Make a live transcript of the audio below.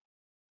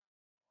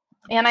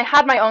And I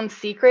had my own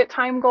secret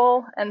time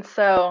goal. And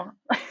so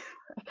I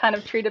kind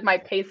of treated my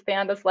pace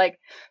band as like,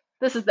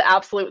 this is the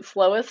absolute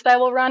slowest I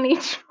will run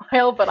each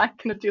mile, but I'm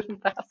going to do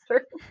them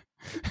faster.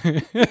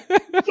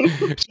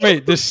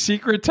 Wait, the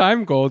secret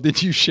time goal,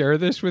 did you share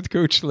this with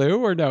Coach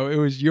Lou or no? It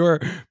was your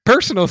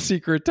personal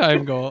secret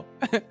time goal.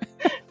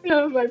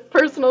 My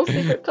personal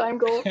secret time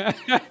goal.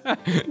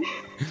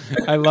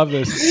 I love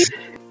this.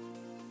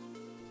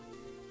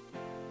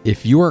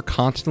 If you are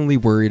constantly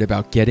worried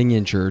about getting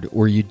injured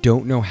or you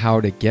don't know how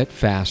to get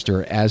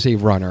faster as a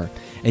runner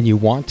and you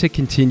want to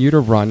continue to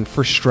run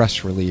for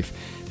stress relief,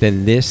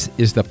 then this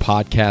is the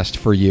podcast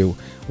for you.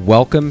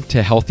 Welcome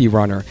to Healthy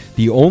Runner,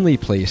 the only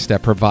place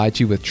that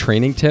provides you with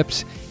training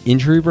tips,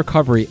 injury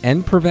recovery,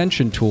 and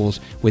prevention tools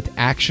with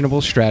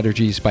actionable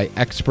strategies by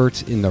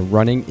experts in the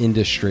running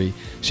industry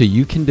so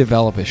you can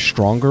develop a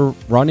stronger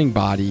running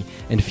body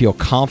and feel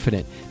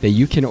confident that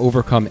you can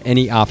overcome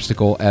any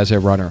obstacle as a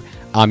runner.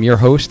 I'm your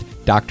host,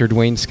 Dr.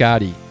 Dwayne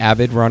Scotty,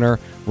 avid runner,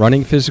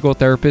 running physical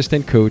therapist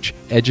and coach,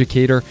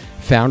 educator,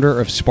 founder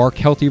of Spark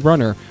Healthy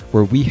Runner,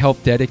 where we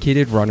help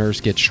dedicated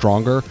runners get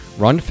stronger,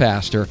 run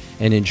faster,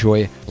 and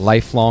enjoy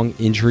lifelong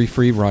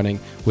injury-free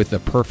running with the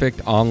perfect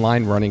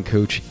online running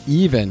coach,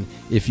 even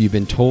if you've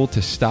been told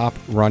to stop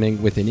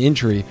running with an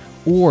injury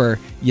or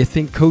you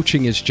think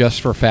coaching is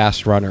just for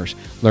fast runners.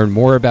 Learn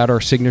more about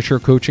our signature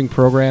coaching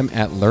program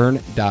at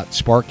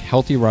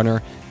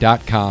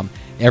learn.sparkhealthyrunner.com.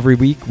 Every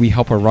week, we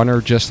help a runner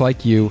just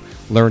like you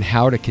learn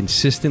how to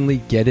consistently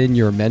get in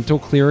your mental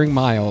clearing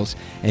miles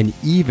and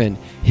even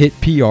hit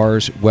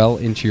PRs well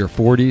into your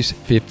 40s,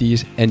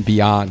 50s, and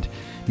beyond.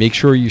 Make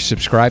sure you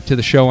subscribe to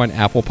the show on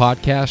Apple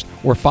Podcast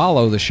or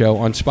follow the show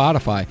on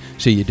Spotify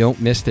so you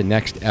don't miss the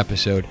next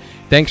episode.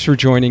 Thanks for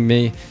joining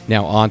me.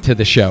 Now on to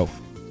the show.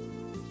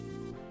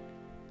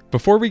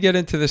 Before we get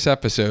into this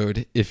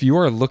episode, if you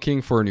are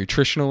looking for a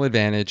nutritional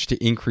advantage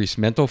to increase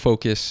mental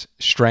focus,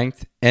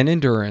 strength, and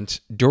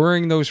endurance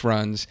during those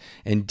runs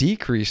and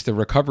decrease the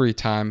recovery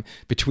time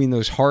between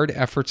those hard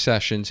effort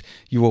sessions,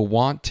 you will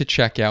want to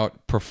check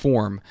out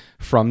Perform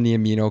from the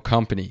Amino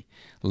Company.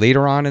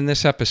 Later on in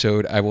this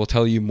episode, I will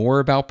tell you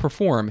more about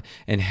Perform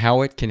and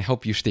how it can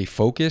help you stay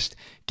focused,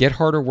 get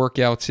harder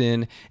workouts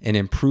in, and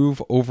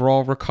improve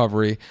overall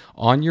recovery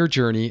on your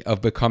journey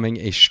of becoming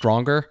a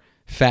stronger,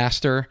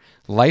 faster,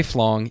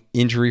 lifelong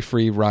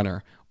injury-free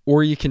runner.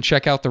 Or you can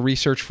check out the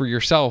research for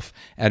yourself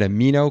at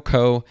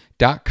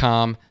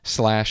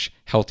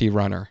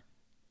aminoco.com/healthyrunner.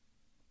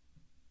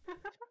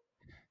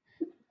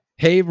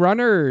 Hey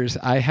runners,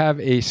 I have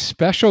a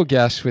special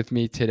guest with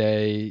me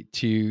today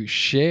to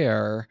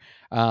share,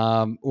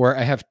 or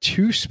I have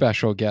two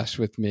special guests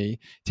with me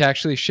to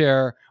actually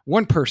share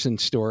one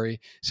person's story.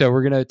 So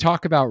we're going to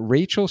talk about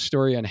Rachel's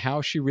story on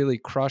how she really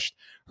crushed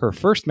her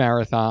first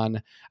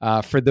marathon.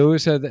 For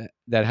those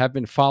that have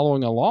been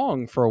following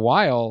along for a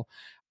while,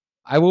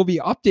 I will be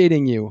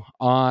updating you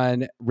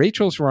on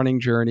Rachel's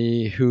running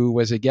journey, who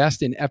was a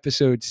guest in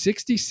episode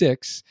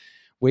 66,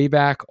 way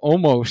back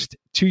almost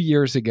 2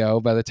 years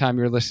ago by the time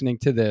you're listening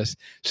to this.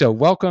 So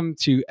welcome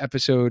to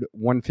episode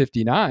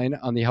 159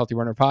 on the Healthy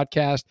Runner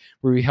podcast,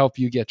 where we help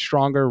you get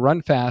stronger,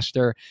 run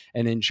faster,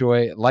 and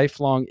enjoy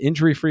lifelong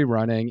injury-free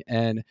running.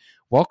 And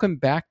welcome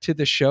back to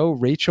the show,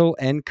 Rachel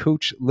and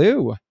Coach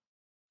Lou.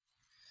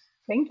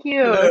 Thank you.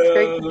 Hello. It's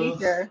great to be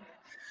here.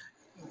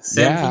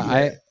 Same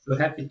here. So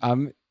happy.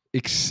 I'm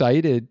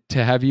excited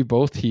to have you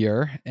both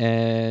here.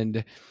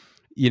 And,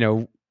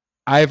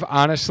 I've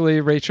honestly,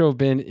 Rachel,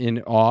 been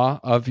in awe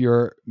of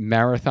your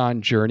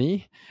marathon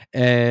journey.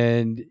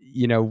 And,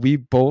 we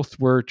both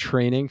were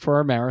training for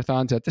our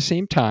marathons at the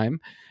same time.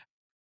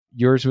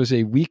 Yours was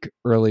a week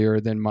earlier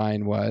than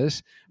mine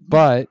was,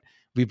 but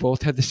we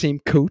both had the same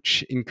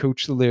coach in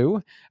Coach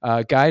Lou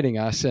guiding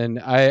us. And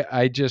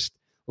I just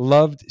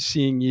loved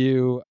seeing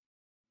you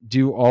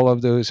do all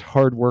of those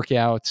hard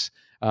workouts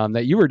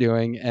that you were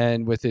doing,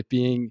 and with it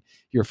being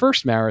your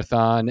first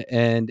marathon.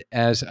 And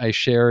as I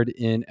shared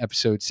in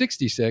episode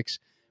 66,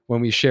 when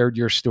we shared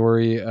your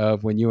story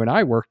of when you and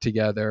I worked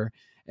together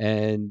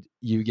and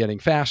you getting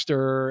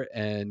faster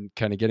and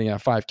kind of getting a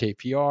 5K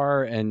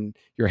PR and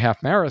your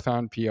half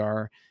marathon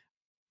PR,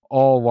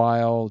 all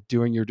while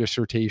doing your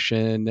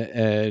dissertation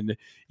and,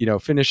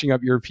 finishing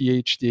up your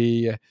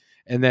PhD,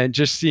 and then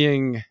just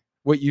seeing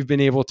what you've been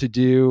able to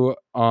do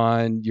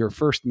on your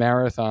first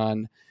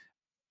marathon.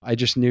 I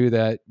just knew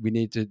that we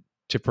need to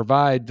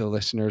provide the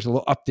listeners a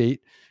little update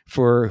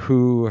for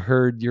who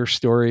heard your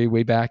story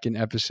way back in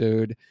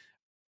episode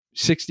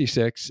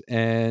 66.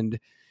 And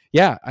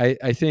yeah,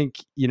 I think,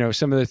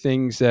 some of the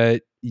things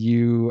that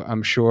you,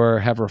 I'm sure,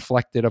 have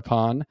reflected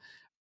upon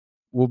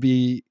will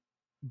be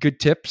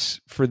good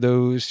tips for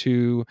those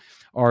who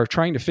are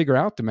trying to figure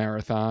out the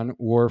marathon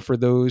or for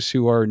those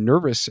who are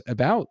nervous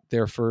about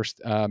their first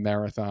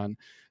marathon.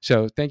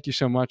 So thank you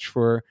so much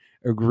for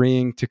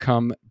agreeing to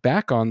come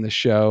back on the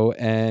show.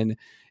 And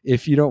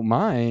if you don't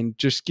mind,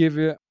 just give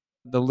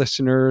the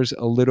listeners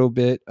a little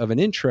bit of an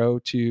intro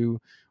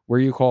to where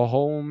you call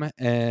home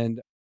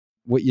and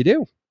what you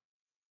do.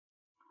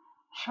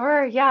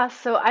 Sure. Yeah.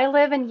 So I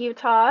live in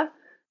Utah.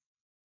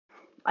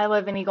 I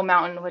live in Eagle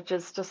Mountain, which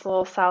is just a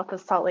little south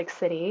of Salt Lake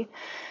City.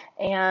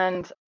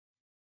 And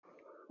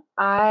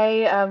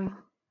I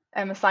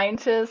am a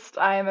scientist.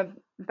 I am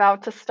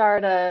about to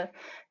start a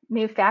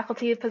new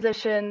faculty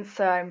position,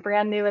 so I'm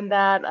brand new in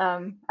that.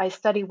 I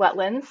study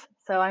wetlands,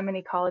 so I'm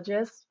an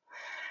ecologist.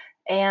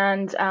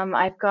 And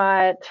I've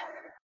got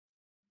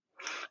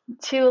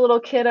two little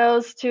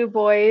kiddos, two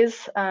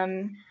boys,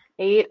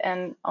 8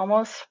 and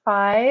almost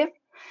 5.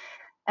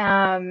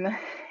 And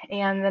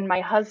then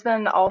my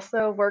husband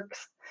also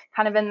works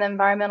kind of in the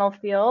environmental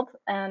field.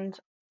 And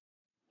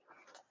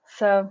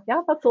so,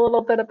 yeah, that's a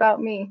little bit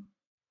about me.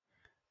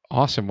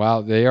 Awesome.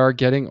 Wow. They are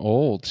getting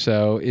old.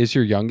 So is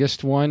your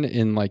youngest one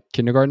in like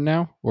kindergarten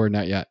now or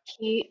not yet?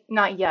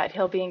 Not yet.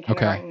 He'll be in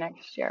kindergarten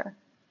next year.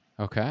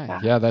 Okay.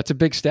 Yeah, that's a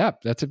big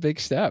step. That's a big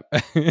step.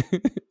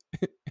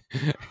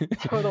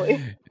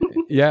 Totally.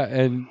 Yeah.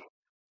 And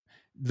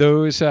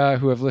those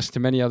who have listened to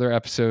many other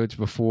episodes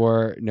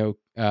before know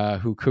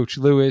who Coach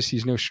Lou is.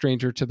 He's no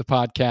stranger to the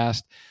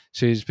podcast.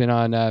 So he's been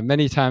on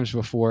many times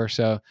before.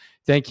 So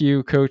thank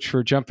you, Coach,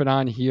 for jumping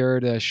on here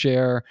to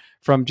share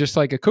from just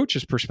like a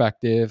coach's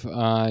perspective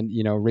on,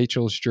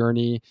 Rachel's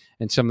journey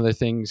and some of the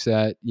things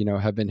that,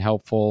 have been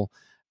helpful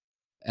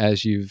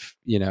as you've,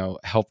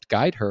 helped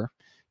guide her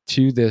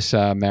to this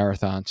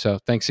marathon. So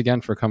thanks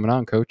again for coming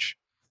on, Coach.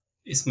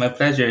 It's my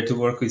pleasure to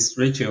work with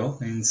Rachel,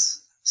 and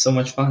it's so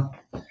much fun.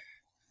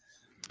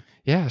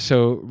 Yeah.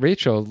 So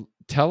Rachel,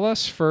 tell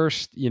us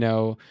first,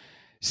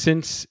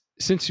 since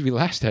we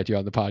last had you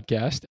on the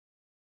podcast,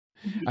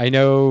 I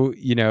know,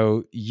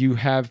 you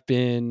have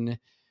been,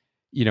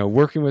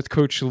 working with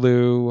Coach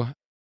Lou,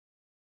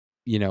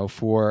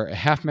 for a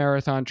half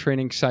marathon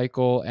training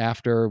cycle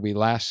after we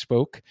last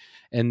spoke,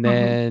 and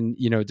then,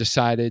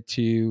 decided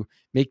to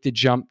make the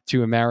jump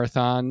to a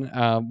marathon.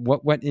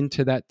 What went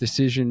into that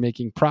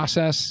decision-making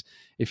process,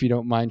 if you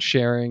don't mind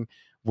sharing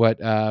what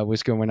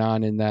was going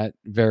on in that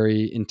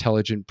very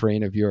intelligent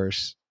brain of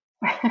yours?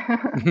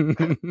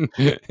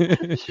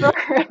 Sure.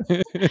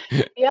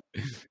 Yeah.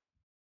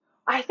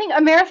 I think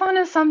a marathon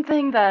is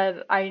something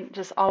that I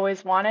just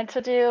always wanted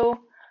to do,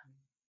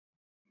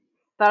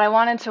 but I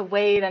wanted to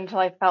wait until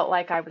I felt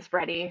like I was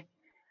ready.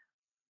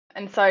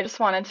 And so I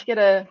just wanted to get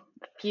a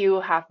few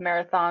half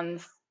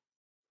marathons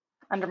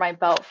under my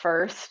belt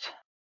first.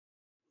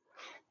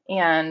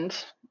 And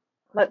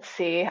let's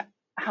see,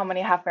 how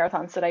many half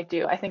marathons did I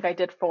do? I think I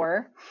did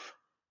 4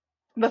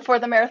 before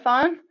the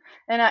marathon.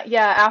 And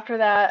after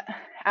that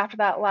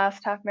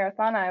last half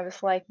marathon, I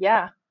was like,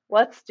 yeah,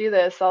 let's do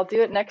this. I'll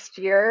do it next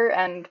year.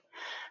 And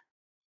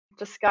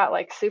just got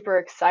like super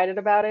excited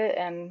about it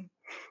and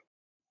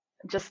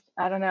just,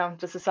 I don't know,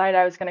 just decided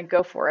I was going to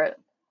go for it.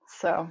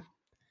 So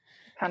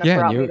kind of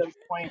brought me to this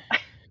point.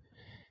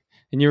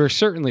 And you were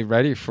certainly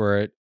ready for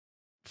it.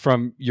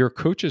 From your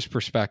coach's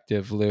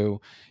perspective,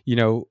 Lou,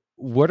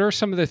 what are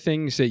some of the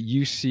things that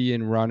you see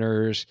in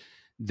runners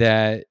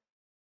that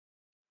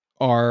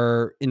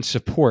are in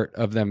support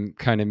of them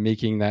kind of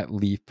making that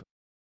leap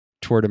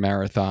toward a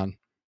marathon?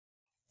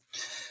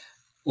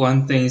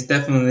 One thing is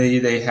definitely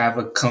they have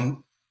a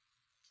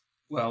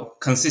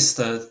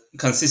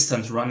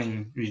consistent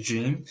running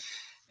regime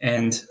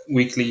and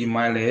weekly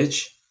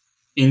mileage,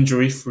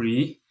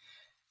 injury-free,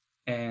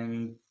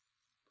 and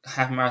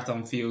half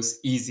marathon feels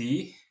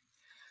easy.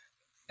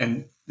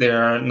 And they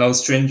are no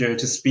stranger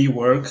to speed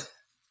work.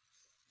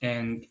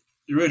 And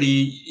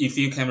really, if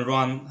you can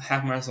run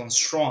half marathon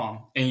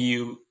strong and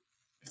you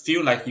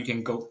feel like you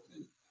can go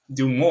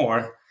do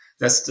more,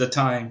 that's the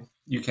time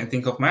you can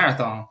think of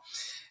marathon.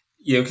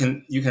 You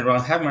can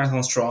run half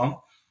marathon strong.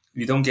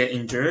 You don't get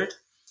injured.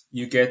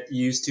 You get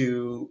used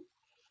to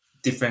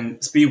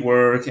different speed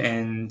work,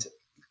 and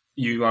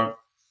you are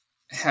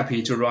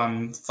happy to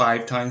run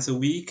 5 times a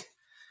week,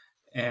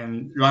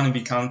 and running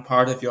becomes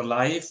part of your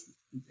life.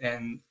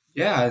 And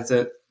yeah, it's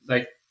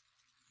like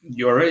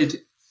you're ready.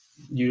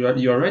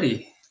 You're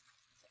ready.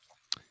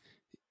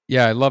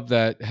 Yeah, I love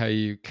that, how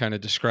you kind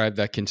of described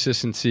that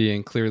consistency,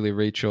 and clearly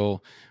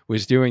Rachel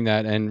was doing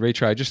that. And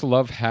Rachel, I just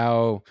love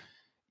how,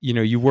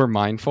 you were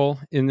mindful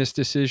in this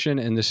decision.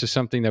 And this is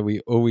something that we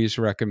always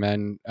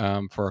recommend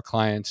for our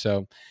clients.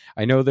 So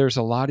I know there's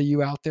a lot of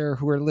you out there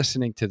who are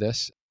listening to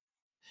this,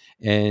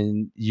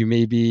 and you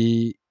may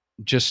be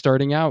just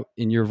starting out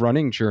in your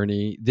running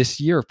journey this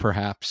year,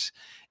 perhaps,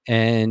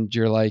 and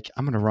you're like,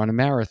 I'm going to run a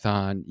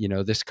marathon,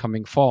 this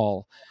coming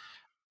fall.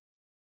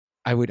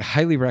 I would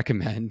highly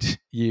recommend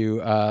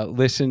you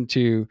listen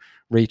to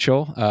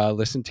Rachel,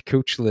 listen to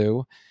Coach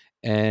Lou.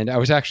 And I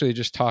was actually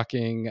just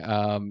talking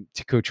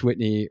to Coach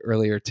Whitney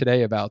earlier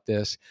today about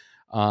this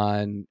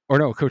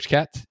Coach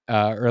Kat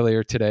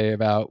earlier today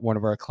about one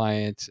of our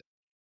clients,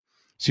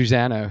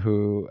 Susanna,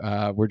 who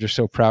we're just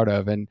so proud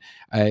of. And,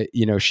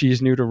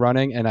 she's new to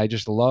running, and I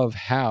just love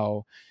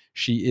how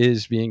she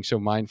is being so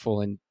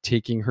mindful and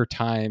taking her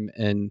time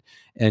and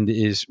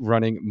is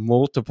running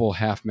multiple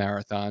half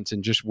marathons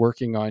and just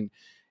working on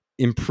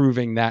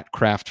improving that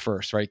craft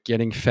first, right?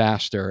 Getting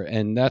faster.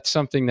 And that's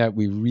something that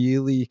we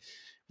really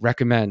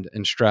recommend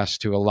and stress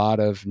to a lot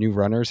of new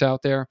runners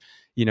out there.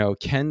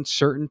 Can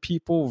certain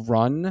people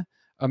run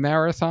a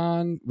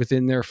marathon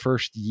within their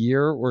first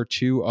year or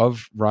two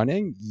of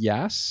running?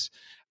 Yes.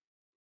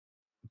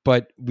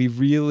 But we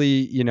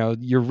really,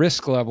 your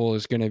risk level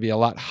is going to be a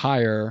lot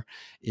higher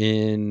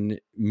in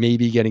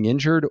maybe getting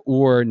injured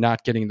or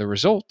not getting the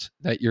result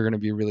that you're going to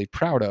be really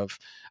proud of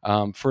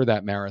for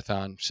that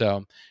marathon.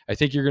 So I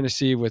think you're going to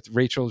see with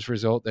Rachel's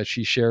result that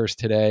she shares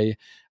today,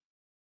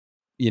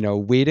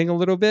 waiting a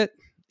little bit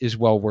is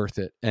well worth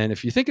it. And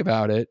if you think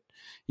about it,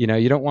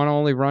 you don't want to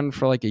only run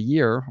for like a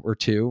year or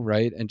two,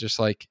 right? And just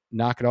like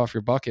knock it off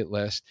your bucket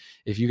list.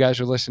 If you guys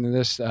are listening to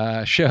this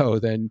show,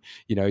 then,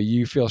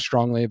 you feel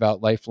strongly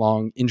about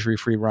lifelong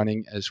injury-free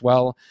running as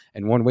well.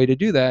 And one way to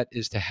do that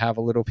is to have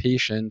a little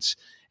patience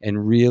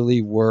and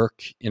really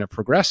work in a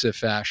progressive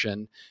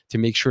fashion to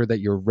make sure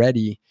that you're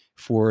ready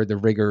for the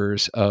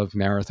rigors of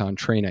marathon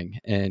training.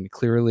 And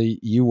clearly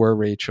you were,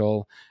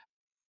 Rachel.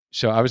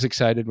 So I was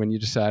excited when you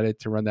decided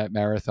to run that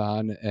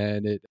marathon,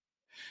 and it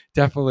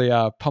definitely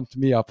pumped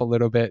me up a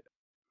little bit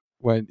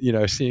when,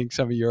 seeing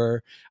some of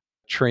your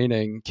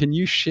training. Can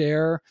you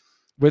share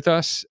with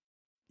us,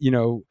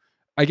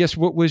 I guess,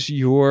 what was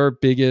your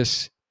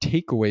biggest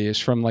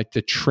takeaways from like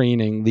the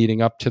training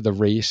leading up to the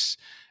race?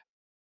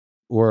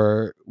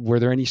 Or were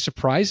there any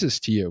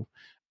surprises to you,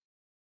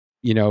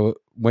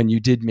 when you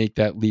did make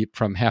that leap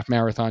from half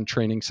marathon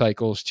training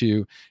cycles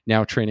to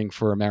now training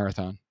for a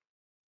marathon?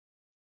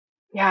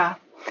 Yeah.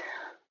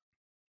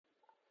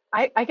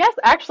 I guess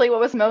actually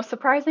what was most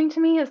surprising to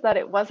me is that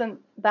it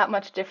wasn't that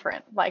much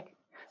different. Like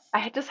I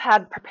had just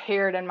had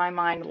prepared in my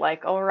mind,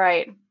 like, all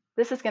right,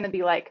 this is going to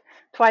be like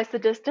twice the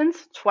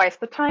distance, twice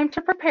the time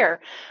to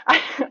prepare.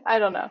 I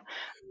don't know.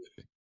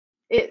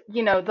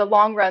 The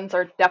long runs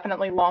are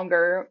definitely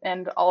longer,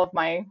 and all of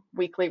my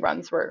weekly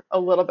runs were a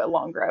little bit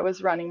longer. I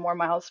was running more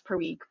miles per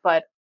week,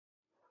 but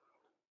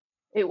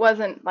it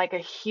wasn't like a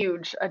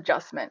huge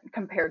adjustment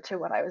compared to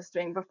what I was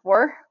doing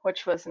before,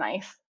 which was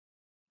nice.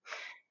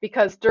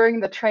 Because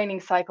during the training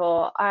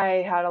cycle,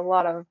 I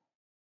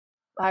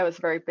was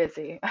very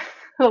busy.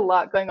 A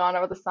lot going on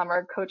over the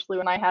summer. Coach Lou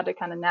and I had to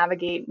kind of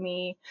navigate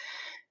me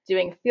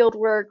doing field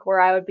work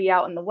where I would be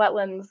out in the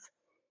wetlands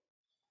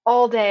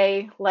all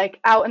day, like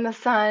out in the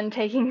sun,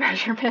 taking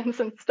measurements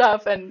and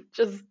stuff, and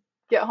just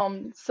get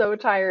home so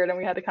tired. And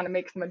we had to kind of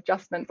make some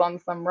adjustments on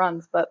some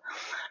runs. But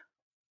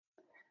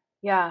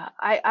yeah,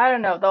 I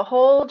don't know. The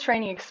whole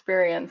training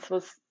experience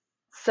was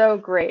so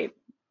great.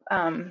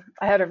 I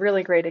had a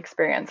really great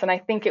experience. And I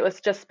think it was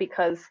just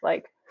because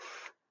like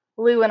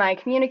Lou and I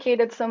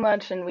communicated so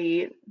much and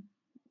we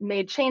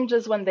made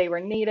changes when they were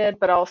needed,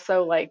 but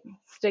also like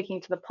sticking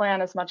to the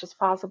plan as much as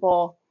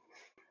possible.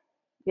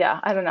 Yeah,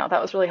 I don't know.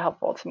 That was really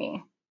helpful to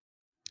me.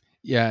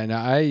 Yeah. And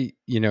I,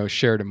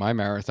 shared in my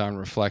marathon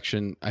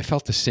reflection, I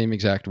felt the same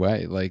exact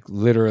way. Like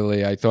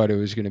literally, I thought it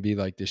was going to be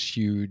like this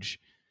huge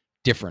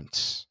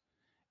difference.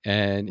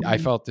 And I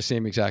felt the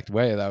same exact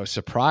way. That I was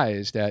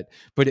surprised at,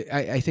 but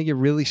I think it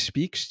really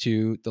speaks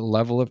to the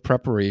level of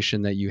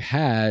preparation that you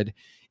had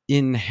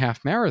in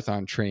half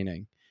marathon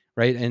training,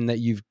 right? And that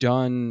you've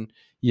done,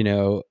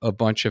 a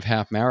bunch of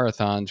half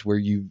marathons where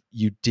you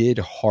did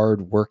hard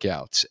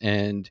workouts,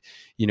 and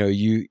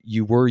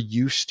you were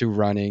used to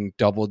running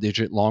double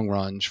digit long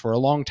runs for a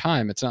long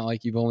time. It's not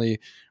like you've only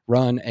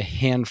run a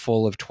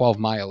handful of 12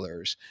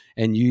 milers,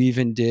 and you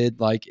even did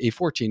like a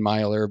 14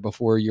 miler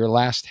before your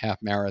last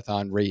half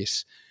marathon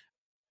race.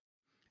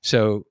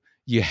 So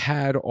you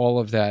had all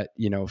of that,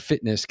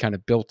 fitness kind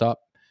of built up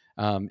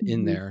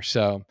in there.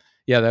 So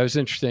yeah, that was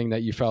interesting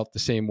that you felt the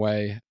same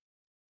way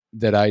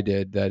that I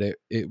did, that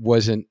it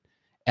wasn't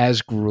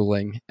as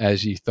grueling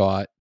as you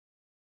thought.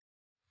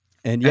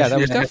 And yeah, that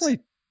was definitely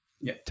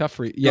tough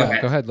for you. Yeah,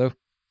 go ahead, Lou.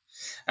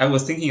 I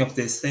was thinking of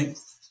this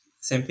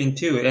same thing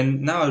too.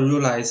 And now I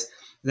realize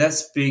that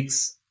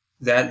speaks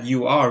that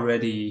you are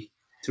ready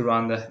to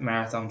run the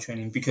marathon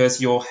training, because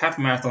your half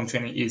marathon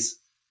training is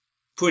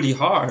pretty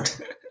hard.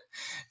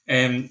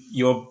 And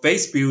your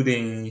base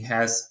building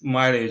has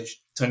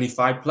mileage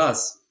 25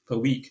 plus per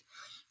week.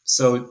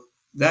 So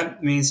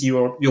that means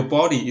your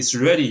body is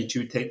ready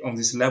to take on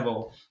this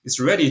level. It's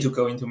ready to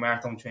go into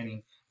marathon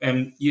training.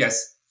 And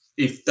yes,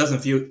 it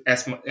doesn't feel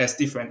as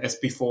different as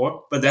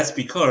before, but that's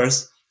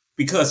because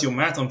your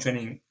marathon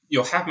training,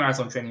 your half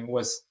marathon training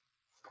was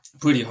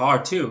pretty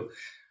hard too,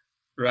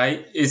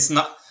 right? It's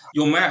not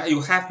your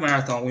half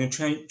marathon. When you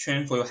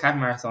train for your half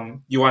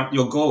marathon,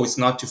 your goal is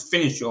not to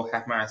finish your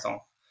half marathon.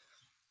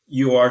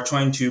 You are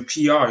trying to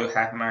PR your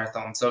half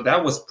marathon. So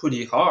that was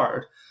pretty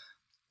hard.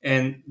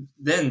 And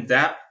then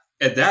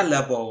at that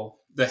level,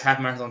 the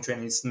half marathon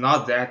training is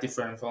not that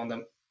different from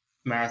the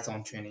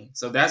marathon training.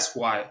 So that's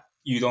why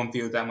you don't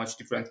feel that much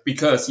difference,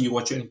 because you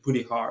were training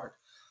pretty hard.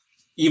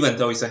 Even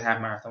though it's a half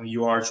marathon,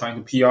 you are trying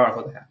to PR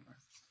for the half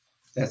marathon.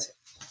 That's it.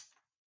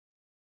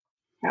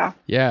 Yeah.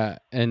 Yeah.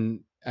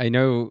 And I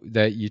know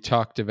that you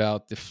talked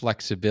about the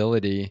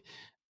flexibility,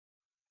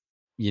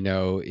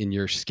 in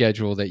your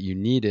schedule that you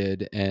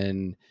needed,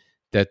 and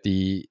that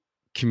the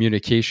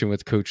communication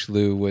with Coach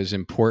Lou was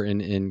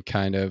important in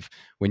kind of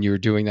when you were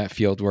doing that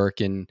field work.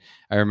 And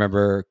I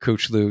remember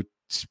Coach Lou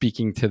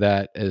speaking to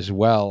that as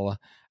well.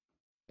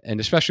 and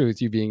especially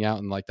with you being out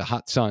in like the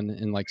hot sun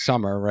in like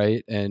summer,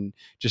 right? And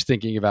just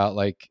thinking about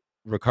like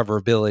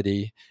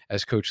recoverability,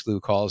 as Coach Lou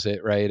calls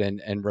it, right?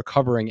 And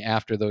recovering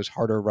after those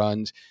harder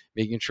runs,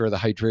 making sure the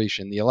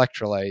hydration, the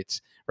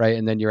electrolytes, right?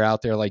 And then you're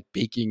out there like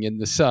baking in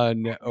the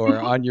sun or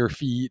on your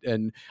feet,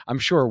 and I'm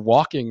sure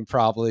walking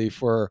probably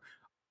for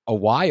a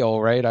while,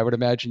 right? I would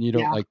imagine you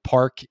don't Yeah. like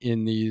park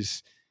in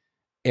these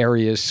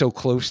areas so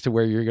close to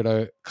where you're going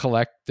to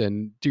collect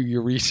and do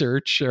your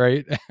research,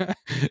 right?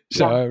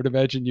 So Yeah. I would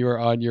imagine you are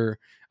on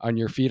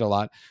your feet a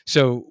lot.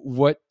 So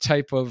what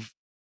type of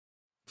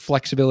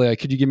flexibility,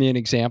 could you give me an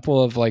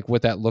example of like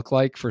what that looked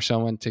like for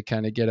someone to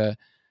kind of get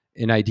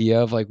an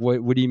idea of like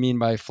what do you mean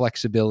by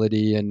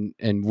flexibility,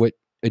 and what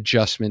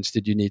adjustments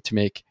did you need to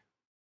make?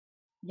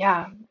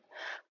 Yeah.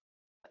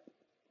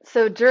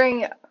 So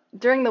during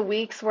the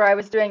weeks where I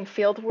was doing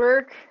field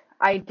work,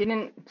 I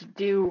didn't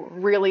do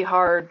really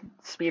hard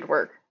speed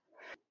work,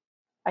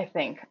 I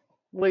think.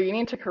 Lou, you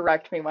need to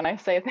correct me when I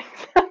say things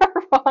that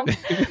are wrong.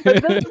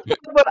 But this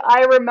is what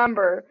I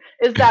remember,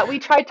 is that we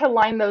tried to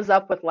line those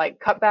up with like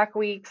cutback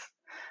weeks,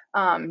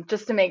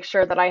 just to make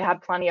sure that I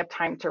had plenty of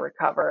time to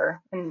recover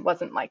and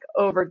wasn't like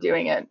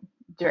overdoing it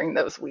during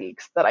those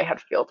weeks that I had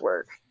field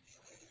work.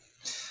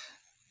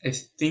 I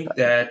think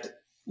that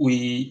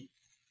we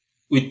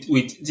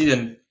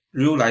didn't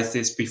realize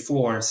this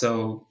before,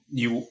 so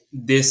you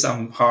did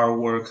some hard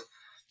work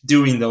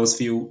during those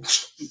few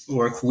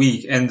work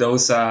week, and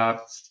those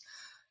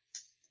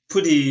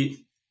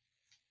pretty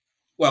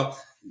well.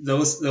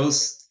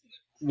 Those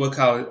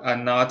workouts are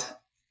not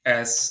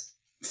as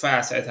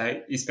fast as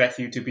I expect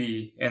you to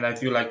be, and I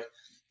feel like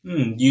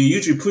you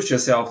usually push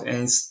yourself,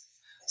 and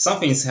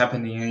something is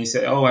happening, and you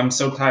say, "Oh, I'm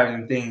so tired,"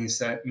 and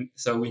things.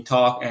 So we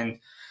talk, and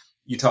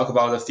you talk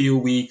about a few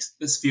weeks,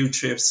 this few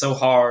trips so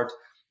hard,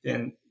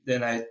 then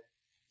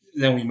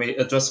we made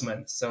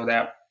adjustments so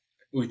that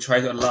we try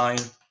to align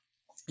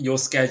your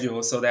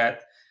schedule so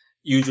that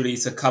usually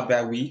it's a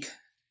cutback week,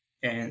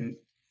 and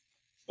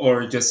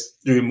or just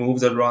remove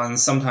the run.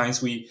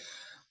 Sometimes we,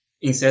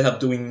 instead of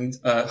doing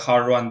a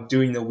hard run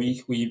during the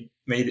week, we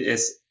made it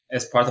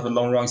as part of a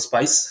long run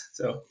spice.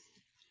 So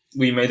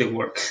we made it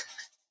work.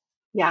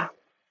 Yeah.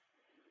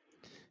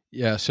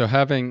 Yeah. So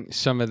having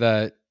some of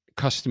that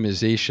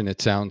customization, it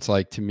sounds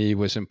like to me,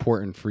 was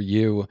important for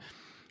you.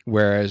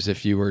 Whereas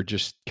if you were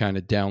just kind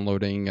of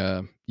downloading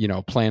a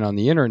plan on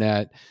the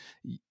internet,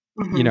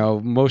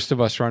 most of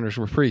us runners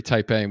were pretty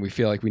type A, and we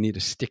feel like we need to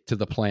stick to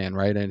the plan,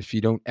 right? And if you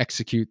don't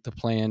execute the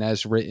plan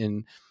as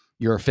written,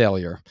 you're a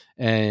failure.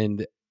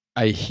 And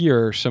I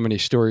hear so many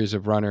stories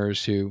of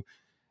runners who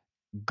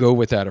go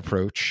with that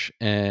approach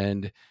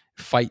and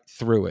fight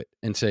through it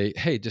and say,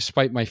 hey,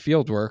 despite my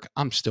field work,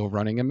 I'm still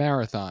running a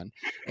marathon.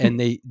 And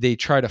they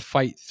try to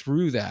fight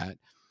through that.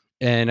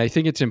 And I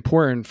think it's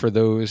important for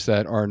those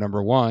that are,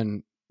 number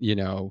one,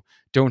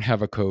 don't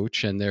have a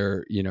coach and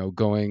they're,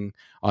 going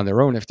on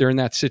their own. If they're in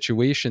that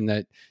situation,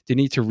 that they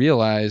need to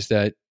realize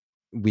that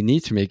we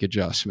need to make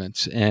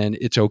adjustments, and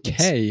it's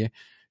okay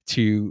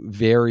to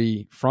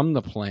vary from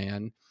the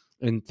plan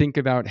and think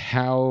about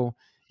how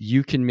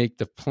you can make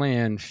the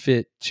plan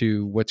fit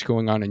to what's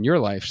going on in your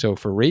life. So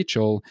for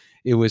Rachel,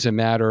 it was a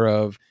matter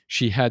of,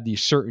 she had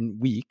these certain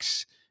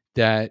weeks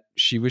that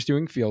she was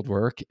doing field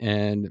work,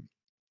 and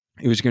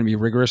it was going to be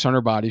rigorous on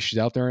her body. She's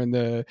out there in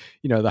the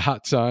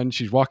hot sun.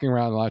 She's walking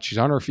around a lot. She's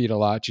on her feet a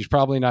lot. She's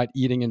probably not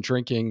eating and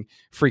drinking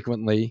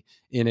frequently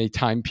in a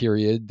time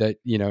period that,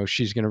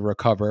 she's going to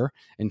recover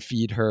and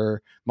feed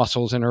her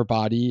muscles in her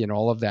body and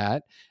all of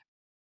that.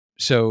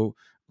 So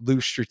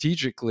Lou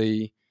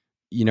strategically,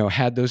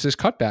 had those as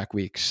cutback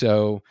weeks.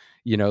 So,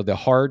 the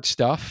hard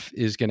stuff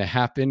is going to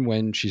happen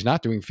when she's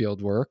not doing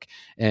field work,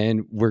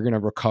 and we're going to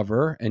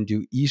recover and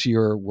do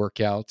easier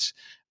workouts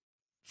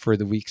for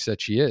the weeks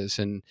that she is.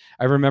 And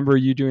I remember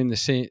you doing the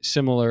same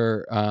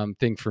similar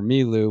thing for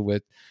me, Lou,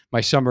 with my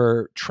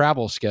summer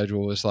travel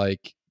schedule. Was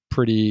like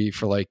pretty,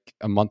 for like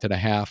a month and a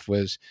half,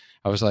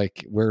 I was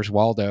like, where's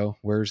Waldo?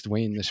 Where's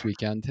Dwayne this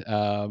weekend?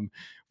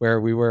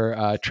 Where we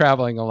were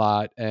traveling a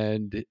lot,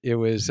 and it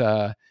was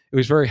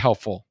very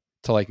helpful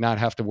to like not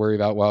have to worry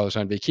about, while I was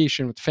on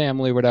vacation with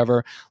family,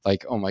 whatever,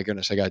 like, oh my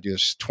goodness, I got to do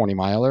this 20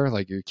 miler.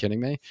 Like, you're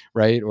kidding me.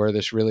 Right. Or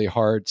this really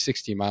hard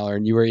 60 miler.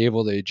 And you were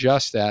able to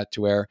adjust that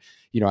to where,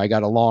 I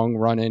got a long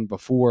run in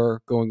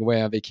before going away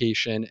on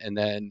vacation, and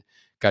then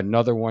got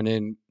another one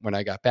in when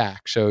I got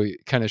back. So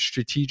kind of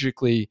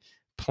strategically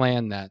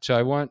plan that. So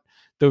I want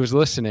those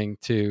listening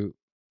to,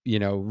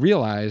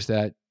 realize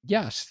that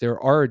yes, there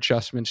are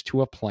adjustments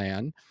to a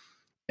plan,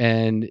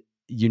 and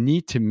you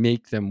need to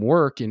make them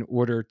work in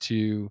order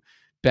to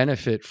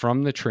benefit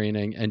from the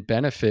training and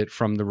benefit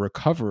from the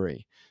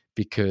recovery,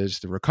 because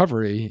the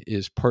recovery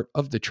is part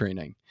of the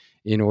training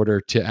in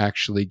order to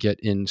actually get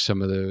in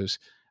some of those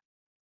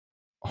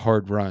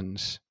hard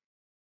runs.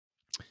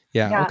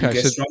 Yeah. Okay. You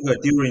get stronger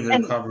during the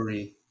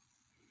recovery.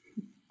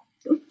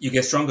 You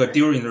get stronger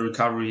during the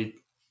recovery.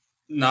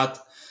 Not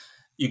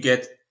you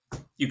get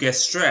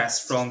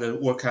stress from the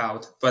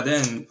workout, but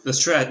then the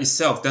stress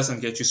itself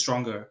doesn't get you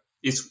stronger.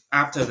 It's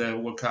after the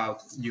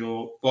workout,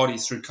 your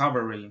body's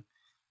recovering,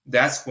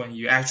 that's when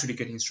you're actually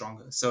getting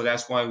stronger. So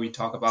that's why we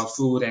talk about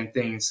food and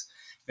things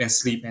and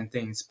sleep and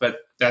things. But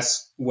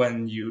that's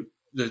when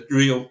the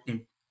real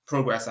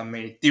progress are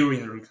made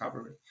during the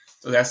recovery.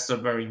 So that's a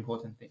very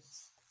important thing.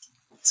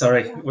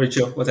 Sorry, Yeah.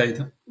 Rachel, what are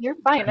you You're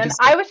fine. trying to And say?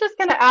 I was just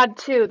going to add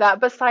too that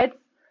besides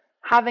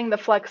having the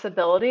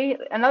flexibility,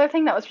 another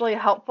thing that was really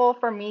helpful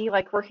for me,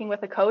 like working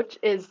with a coach,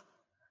 is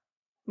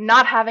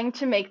not having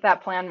to make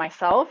that plan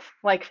myself,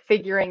 like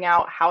figuring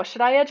out how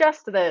should I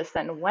adjust this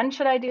and when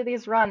should I do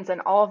these runs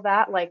and all of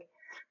that. Like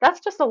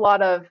that's just a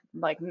lot of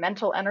like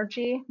mental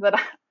energy that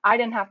I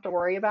didn't have to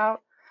worry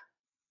about.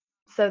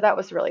 So that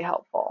was really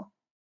helpful.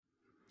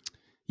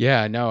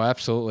 Yeah, no,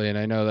 absolutely. And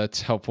I know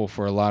that's helpful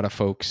for a lot of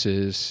folks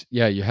is,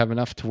 yeah, you have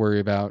enough to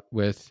worry about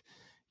with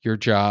your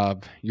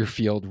job, your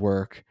field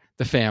work,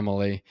 the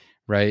family,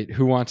 right?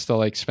 Who wants to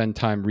like spend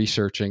time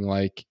researching,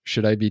 like,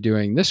 should I be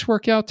doing this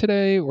workout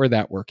today or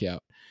that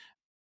workout?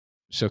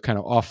 So kind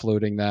of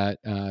offloading that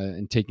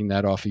and taking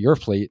that off of your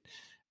plate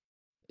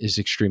is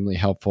extremely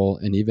helpful.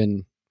 And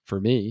even for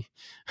me,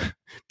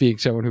 being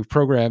someone who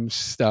programs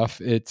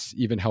stuff, it's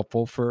even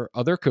helpful for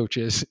other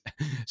coaches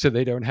so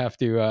they don't have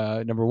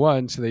to, number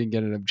one, so they can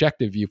get an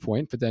objective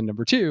viewpoint, but then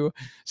number two,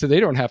 so they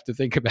don't have to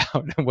think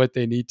about what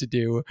they need to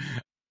do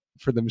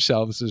for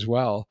themselves as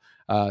well.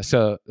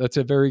 So that's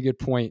a very good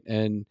point.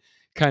 And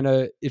kind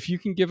of, if you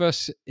can give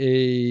us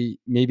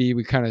maybe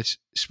we kind of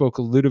spoke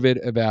a little bit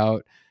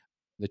about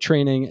the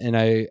training, and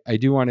I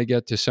do want to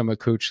get to some of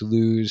Coach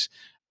Lou's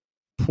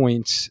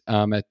points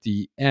at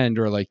the end,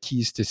 or like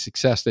keys to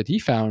success that he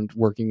found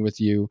working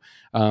with you,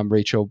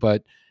 Rachel.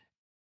 But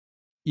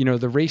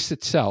the race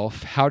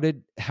itself, how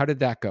did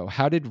that go?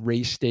 How did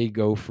race day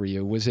go for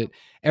you? Was it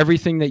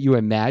everything that you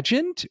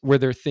imagined? Were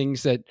there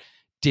things that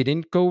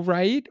didn't go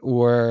right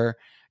or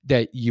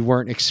that you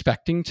weren't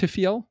expecting to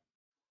feel?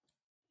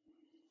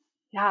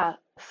 Yeah.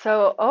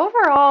 So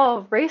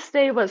overall, race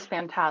day was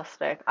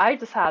fantastic. I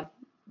just had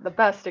the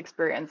best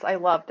experience. I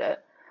loved it.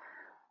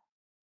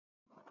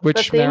 The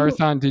Which thing,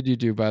 marathon did you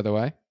do, by the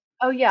way?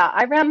 oh yeah,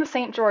 I ran the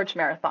St. George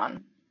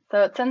Marathon.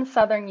 So it's in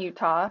southern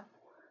Utah.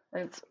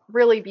 And it's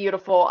really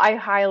beautiful. I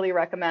highly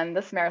recommend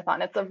this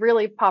marathon. It's a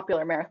really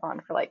popular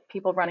marathon for like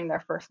people running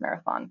their first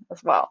marathon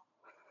as well.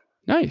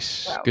 Nice.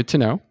 So Good to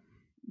know.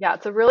 yeah,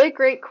 it's a really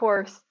great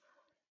course.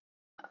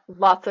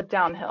 Lots of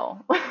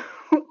downhill,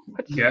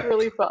 which is Yeah.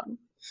 really fun.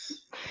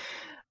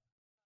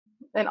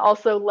 And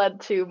also led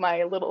to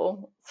my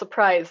little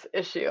surprise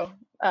issue.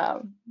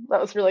 That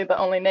was really the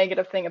only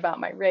negative thing about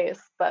my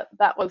race, but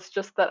that was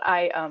just that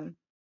I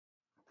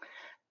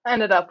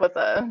ended up with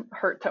a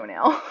hurt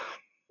toenail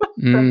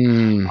from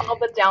Mm, all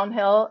the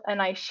downhill,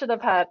 and I should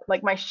have had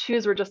like my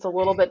shoes were just a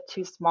little bit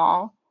too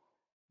small.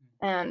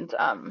 And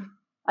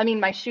I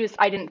mean, my shoes,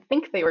 I didn't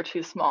think they were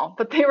too small,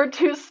 but they were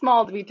too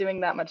small to be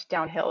doing that much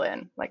downhill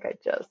in. Like,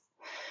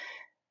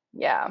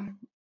 yeah,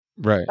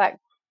 right. that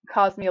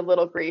caused me a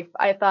little grief.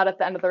 I thought at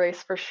the end of the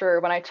race for sure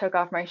when I took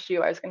off my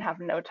shoe, I was going to have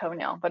no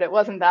toenail, but it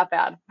wasn't that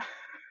bad.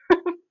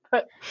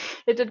 But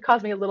it did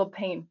cause me a little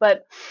pain.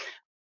 But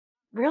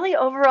really,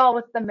 overall,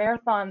 with the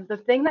marathon, the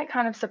thing that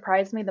kind of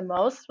surprised me the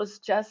most was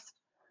just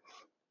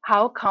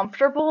how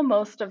comfortable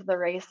most of the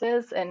race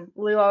is. And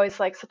Lou always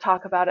likes to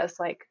talk about it as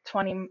like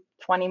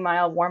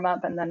 20-mile warm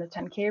up and then a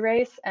 10K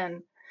race.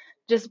 And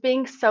just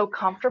being so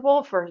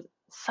comfortable for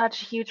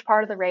such a huge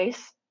part of the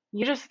race,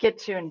 you just get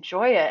to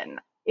enjoy it. And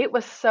it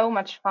was so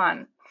much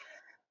fun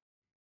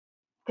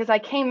because I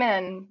came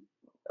in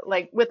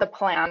like with a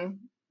plan,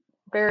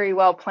 very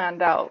well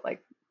planned out.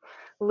 Like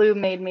Lou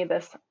made me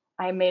this.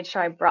 I made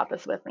sure I brought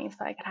this with me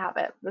so I could have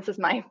it. This is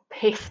my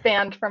pace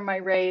band from my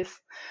race.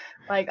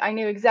 Like I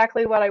knew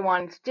exactly what I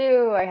wanted to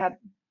do. I had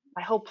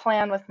my whole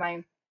plan with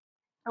my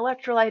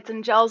electrolytes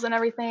and gels and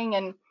everything,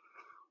 and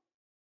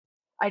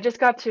I just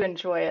got to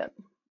enjoy it.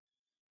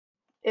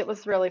 It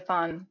was really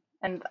fun,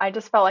 and I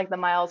just felt like the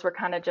miles were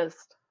kind of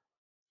just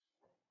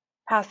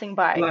passing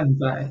by Flying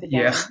at the by.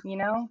 Yeah.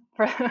 beginning,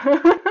 for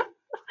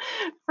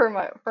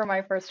for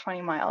my first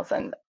 20 miles,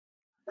 and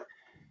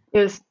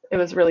it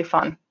was really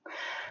fun.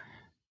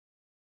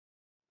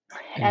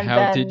 And And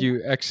how did then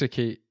you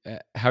execute?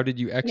 How did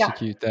you yeah,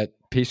 execute that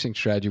pacing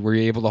strategy? Were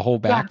you able to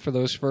hold yeah, back for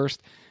those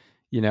first,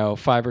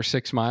 5 or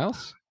 6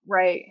 miles?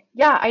 right.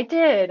 Yeah, I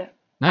did. I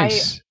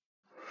Nice.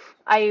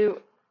 I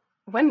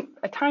went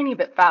a tiny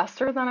bit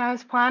faster than I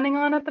was planning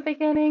on at the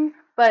beginning,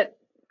 but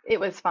it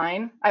was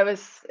fine.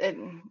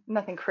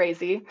 Nothing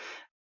crazy.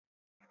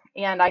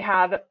 And I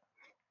had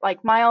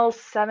like miles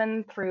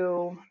 7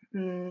 through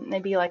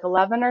maybe like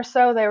 11 or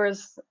so, there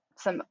was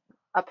some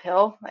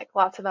uphill, like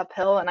lots of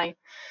uphill, and I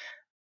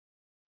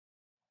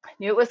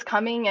knew it was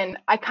coming. And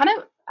I kind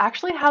of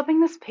actually having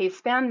this pace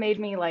band made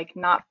me like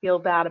not feel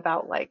bad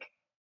about like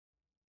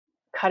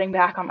cutting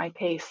back on my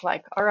pace.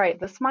 Like, all right,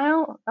 this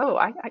mile, oh,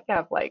 I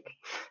have like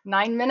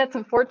 9 minutes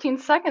and 14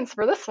 seconds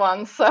for this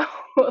one. So,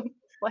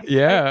 like,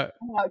 Yeah.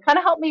 it kind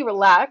of helped me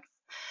relax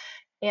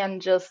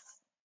and just,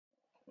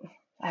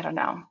 I don't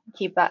know,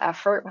 keep that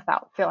effort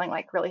without feeling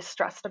like really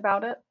stressed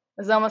about it.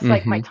 It was almost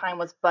like my Hmm. time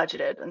was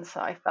budgeted. And so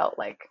I felt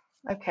like,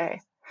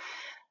 okay.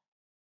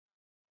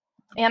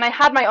 And I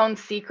had my own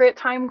secret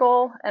time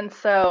goal. And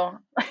so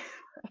I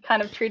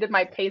kind of treated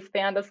my pace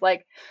band as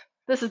like,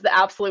 this is the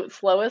absolute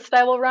slowest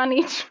I will run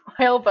each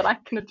mile, but I'm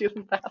going to do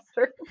them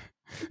faster.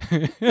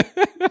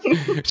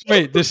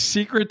 Wait, the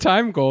secret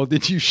time goal,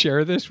 did you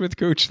share this with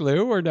Coach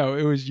Lou or no?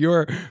 It was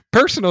your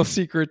personal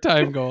secret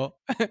time goal.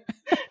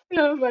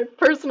 My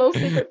personal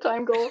secret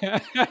time goal.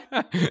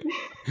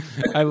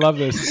 I love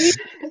this.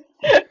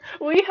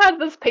 We had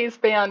this pace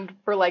band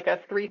for like a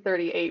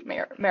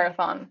 3:38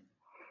 marathon,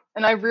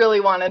 and I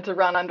really wanted to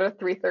run under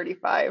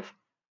 3:35.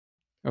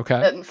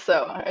 Okay. And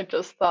so I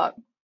just thought,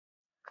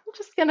 I'm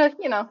just gonna,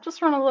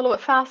 just run a little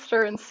bit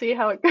faster and see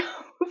how it goes.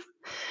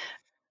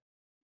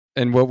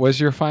 And what was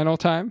your final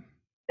time?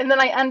 And then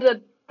I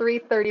ended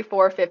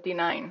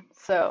 3:34:59.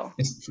 So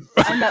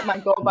I met my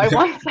goal by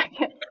 1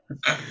 second.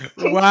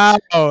 Wow,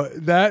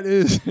 that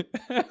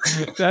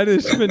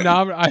is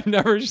phenomenal. I've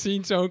never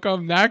seen someone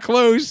come that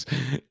close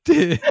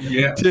to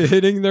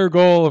hitting their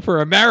goal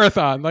for a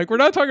marathon. Like, we're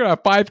not talking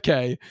about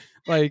 5K,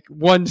 like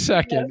 1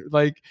 second.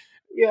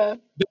 Yeah.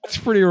 That's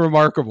pretty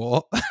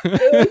remarkable.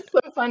 It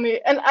was so funny.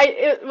 And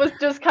it was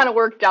just kind of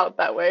worked out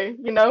that way,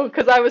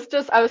 because I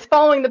was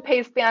following the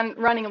pace band,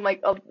 running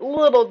like a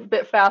little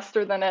bit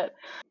faster than it.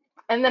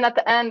 And then at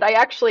the end,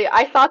 I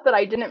thought that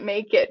I didn't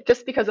make it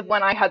just because of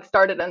when I had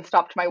started and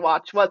stopped. My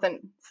watch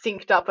wasn't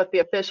synced up with the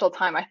official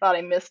time. I thought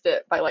I missed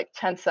it by like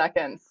 10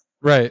 seconds.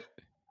 Right.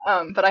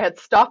 But I had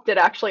stopped it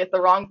actually at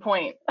the wrong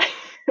point.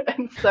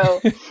 And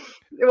so it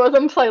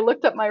wasn't until I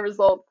looked at my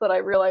results that I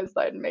realized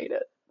I'd made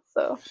it.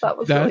 So that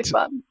was really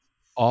fun.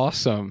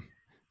 Awesome.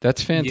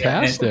 That's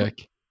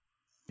fantastic.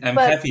 Yeah, I'm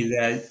happy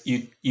that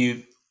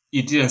you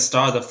didn't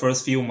start the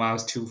first few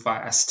miles too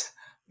fast,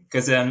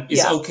 because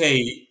it's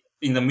okay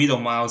in the middle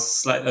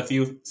miles, like a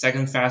few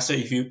seconds faster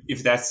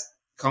if that's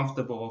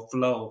comfortable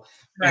flow.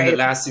 Right. And the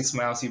last 6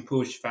 miles you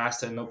push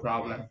faster, no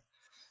problem.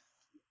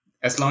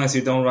 As long as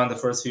you don't run the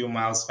first few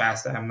miles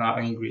faster, I'm not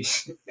angry.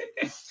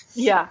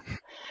 Yeah.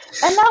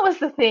 And that was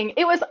the thing.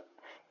 It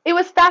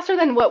was faster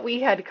than what we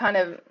had kind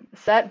of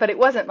set, but it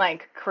wasn't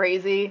like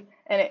crazy.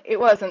 And it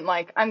wasn't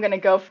like, I'm going to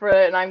go for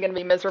it and I'm going to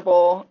be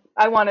miserable.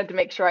 I wanted to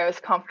make sure I was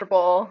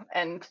comfortable.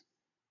 And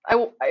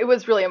it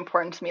was really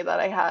important to me that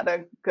I had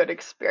a good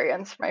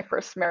experience for my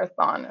first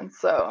marathon. And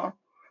so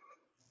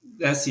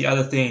that's the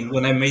other thing.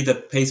 When I made the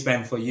pace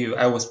band for you,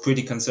 I was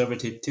pretty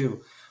conservative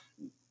too.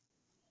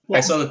 Yeah. I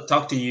sort of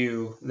talked to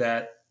you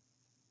that,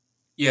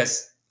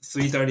 yes,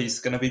 3:30 is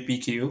going to be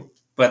PQ,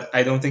 but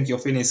I don't think you'll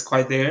finish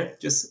quite there.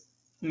 Just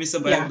miss a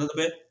band a little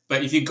bit.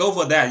 But if you go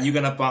for that, you're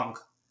going to bunk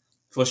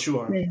for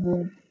sure.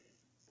 Mm-hmm.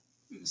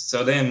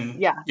 So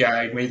then,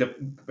 I made the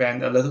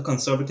band a little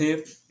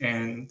conservative,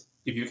 and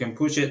if you can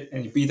push it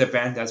and you beat the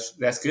band,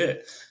 that's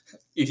good.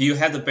 If you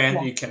have the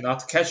band, you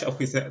cannot catch up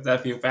with it,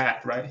 that feel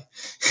bad, right?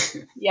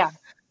 Yeah,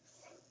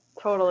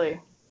 totally.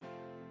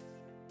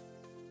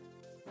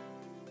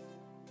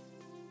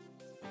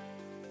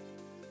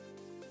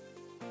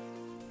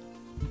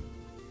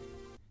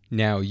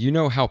 Now, you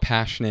know how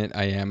passionate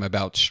I am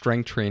about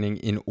strength training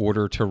in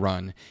order to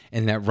run,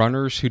 and that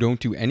runners who don't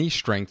do any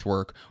strength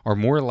work are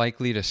more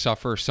likely to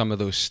suffer some of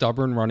those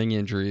stubborn running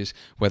injuries,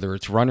 whether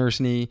it's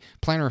runner's knee,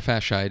 plantar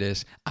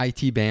fasciitis,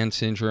 IT band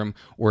syndrome,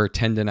 or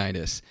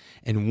tendonitis.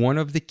 And one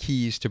of the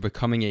keys to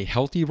becoming a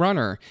healthy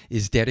runner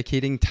is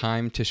dedicating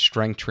time to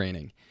strength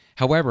training.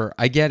 However,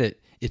 I get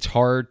it. It's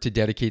hard to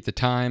dedicate the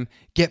time,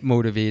 get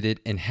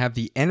motivated, and have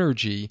the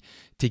energy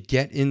to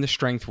get in the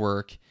strength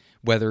work,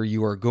 whether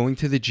you are going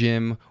to the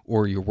gym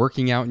or you're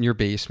working out in your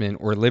basement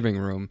or living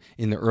room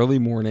in the early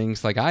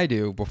mornings like I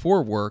do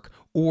before work,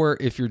 or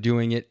if you're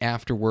doing it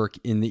after work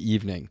in the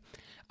evening.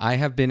 I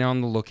have been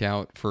on the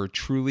lookout for a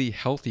truly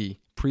healthy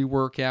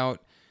pre-workout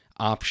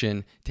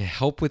option to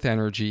help with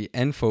energy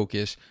and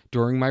focus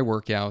during my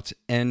workouts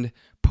and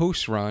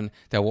post-run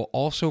that will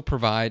also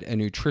provide a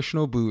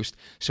nutritional boost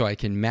so I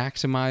can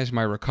maximize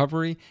my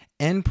recovery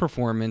and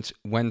performance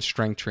when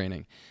strength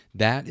training.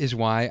 That is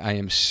why I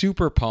am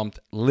super pumped,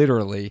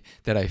 literally,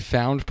 that I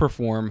found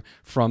Perform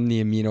from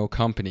the Amino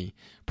Company.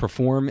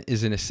 Perform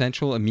is an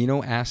essential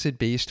amino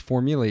acid-based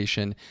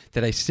formulation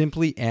that I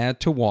simply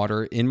add to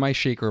water in my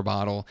shaker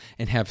bottle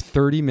and have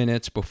 30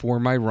 minutes before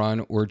my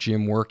run or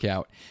gym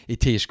workout. It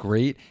tastes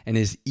great and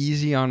is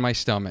easy on my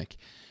stomach.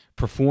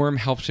 Perform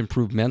helps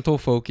improve mental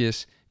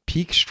focus,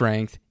 peak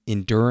strength,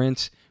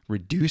 endurance,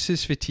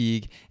 reduces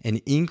fatigue,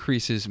 and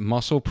increases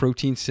muscle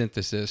protein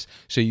synthesis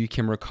so you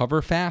can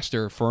recover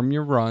faster from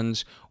your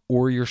runs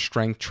or your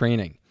strength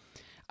training.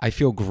 I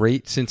feel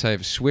great since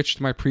I've switched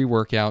my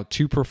pre-workout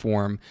to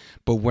Perform,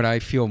 but what I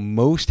feel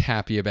most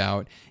happy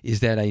about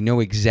is that I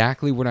know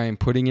exactly what I am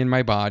putting in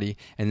my body,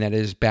 and that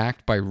is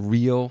backed by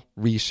real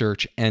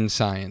research and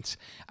science.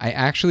 I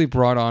actually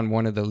brought on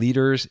one of the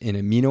leaders in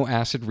amino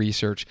acid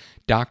research,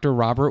 Dr.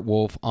 Robert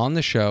Wolf, on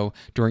the show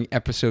during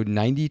episode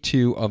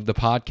 92 of the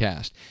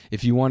podcast.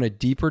 If you want a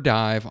deeper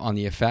dive on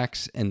the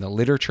effects and the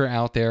literature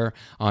out there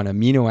on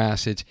amino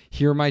acids,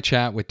 hear my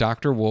chat with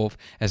Dr. Wolf,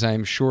 as I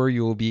am sure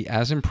you will be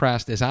as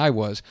impressed as I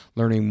was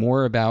learning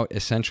more about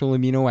essential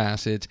amino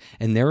acids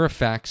and their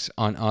effects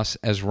on us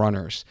as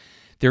runners.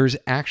 There's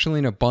actually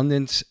an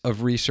abundance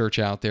of research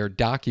out there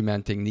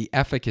documenting the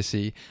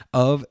efficacy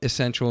of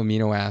essential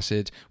amino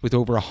acids, with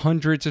over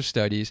hundreds of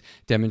studies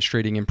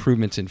demonstrating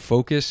improvements in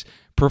focus,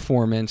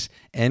 performance,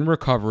 and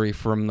recovery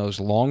from those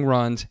long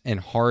runs and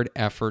hard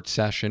effort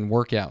session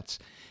workouts.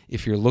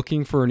 If you're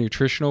looking for a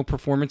nutritional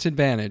performance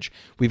advantage,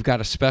 we've got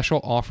a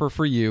special offer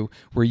for you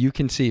where you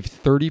can save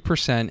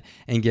 30%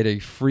 and get a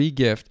free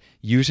gift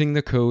using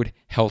the code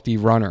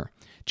HEALTHYRUNNER.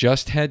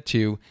 Just head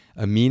to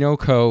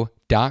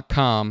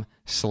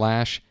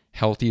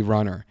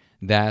aminoco.com/healthyrunner.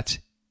 That's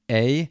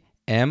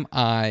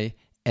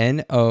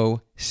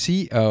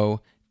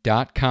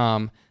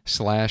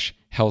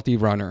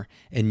aminoco.com/healthyrunner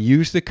and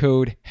use the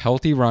code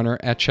HEALTHYRUNNER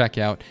at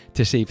checkout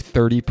to save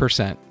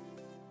 30%.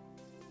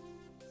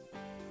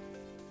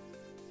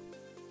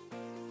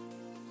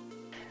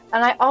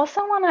 And I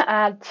also want to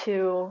add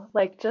to,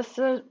 like, just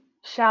a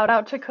shout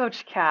out to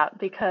Coach Kat,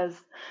 because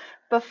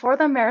before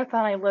the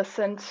marathon, I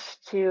listened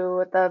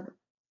to the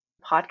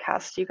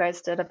podcast you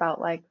guys did about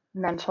like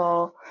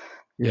mental,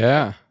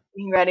 Yeah.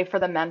 being ready for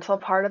the mental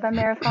part of the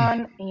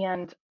marathon.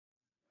 And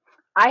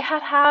I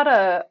had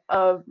a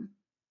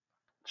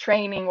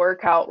training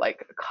workout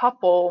like a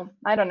couple,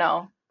 I don't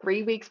know,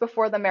 3 weeks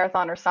before the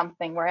marathon or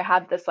something, where I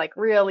had this like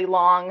really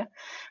long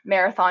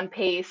marathon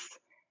pace.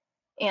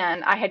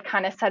 And I had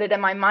kind of set it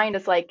in my mind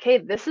as like, hey,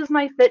 this is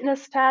my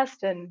fitness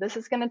test and this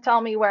is going to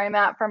tell me where I'm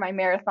at for my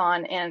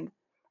marathon. And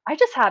I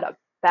just had a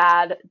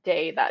bad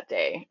day that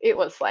day. It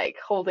was like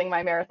holding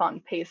my marathon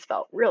pace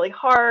felt really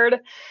hard.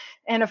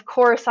 And of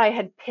course, I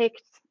had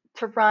picked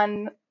to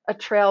run a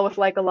trail with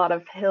like a lot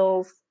of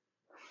hills.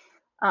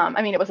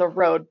 I mean, it was a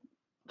road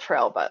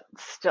trail, but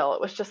still,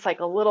 it was just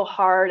like a little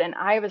hard. And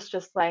I was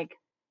just like,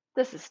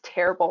 this is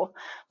terrible.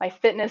 My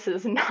fitness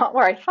is not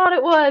where I thought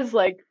it was.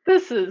 Like,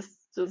 this is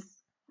just,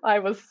 I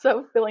was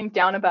so feeling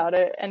down about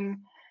it.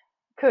 And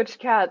Coach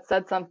Kat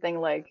said something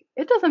like,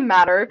 it doesn't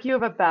matter if you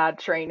have a bad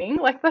training.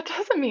 Like, that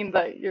doesn't mean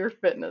that your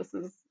fitness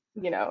is,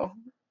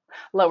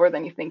 lower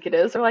than you think it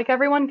is. Or like,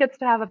 everyone gets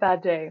to have a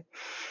bad day.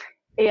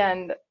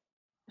 And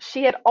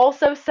she had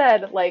also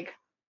said, like,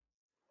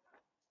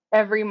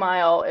 every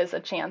mile is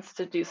a chance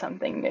to do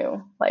something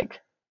new.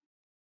 Like,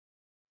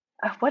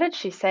 what did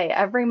she say?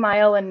 Every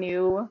mile a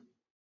new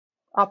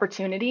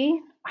opportunity?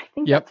 I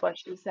think Yep. that's what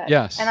she said.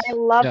 Yes. And I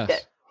loved Yes.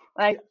 it.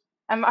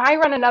 I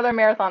run another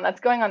marathon that's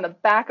going on the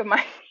back of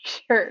my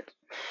shirt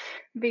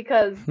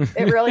because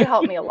it really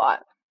helped me a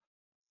lot.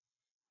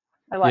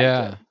 I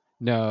liked it.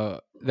 No,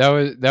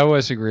 that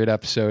was a great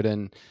episode.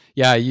 And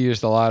yeah, I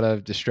used a lot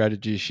of the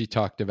strategies she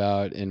talked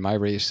about in my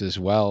race as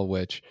well,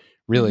 which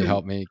really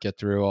helped me get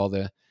through all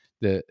the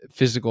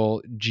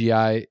physical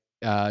GI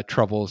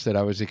troubles that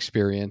I was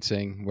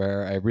experiencing,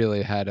 where I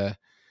really had to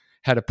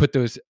put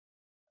those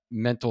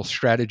mental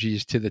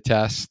strategies to the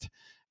test.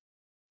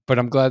 But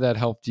I'm glad that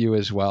helped you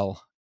as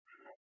well.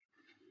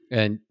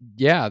 And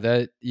yeah,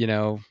 that,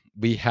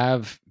 we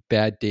have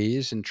bad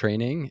days in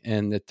training,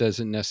 and that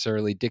doesn't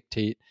necessarily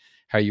dictate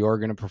how you are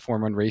going to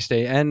perform on race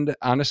day. And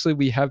honestly,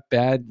 we have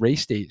bad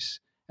race days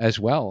as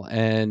well.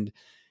 And,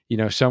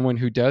 someone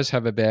who does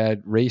have a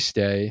bad race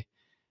day,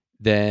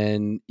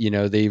 then,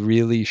 they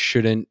really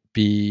shouldn't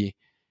be,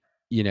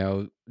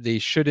 they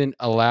shouldn't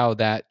allow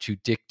that to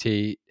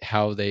dictate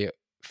how they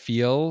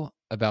feel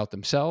about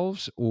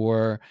themselves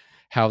or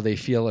how they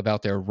feel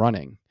about their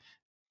running.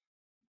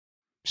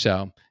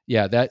 So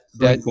yeah, that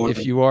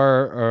if you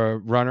are a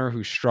runner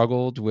who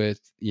struggled with,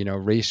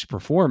 race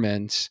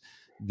performance,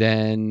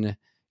 then,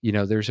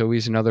 there's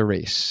always another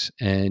race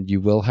and you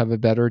will have a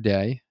better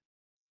day.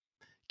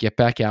 Get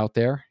back out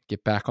there,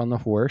 get back on the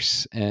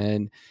horse,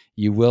 and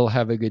you will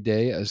have a good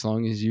day as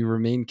long as you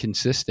remain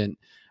consistent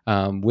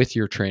with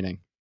your training.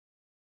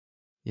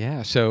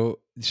 Yeah. So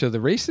the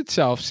race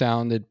itself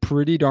sounded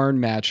pretty darn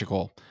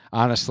magical,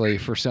 honestly,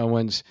 for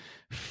someone's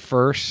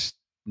first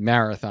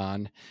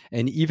marathon.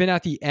 And even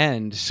at the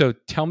end, so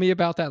tell me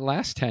about that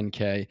last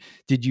 10K.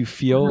 Did you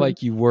feel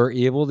like you were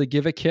able to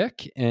give a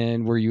kick,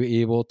 and were you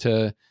able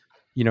to,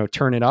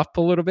 turn it up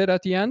a little bit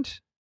at the end?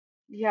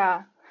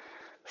 Yeah.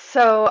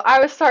 So I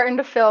was starting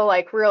to feel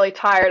like really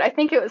tired. I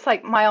think it was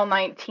like mile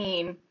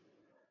 19.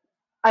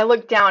 I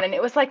looked down and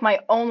it was like my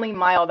only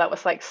mile that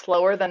was like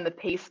slower than the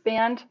pace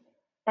band.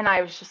 And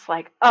I was just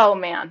like, oh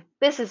man,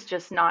 this is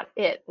just not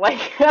it. Like,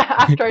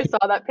 after I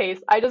saw that pace,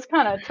 I just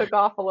kind of took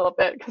off a little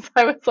bit because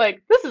I was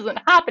like, this isn't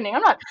happening.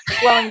 I'm not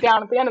slowing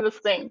down at the end of this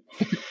thing.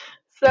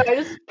 So I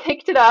just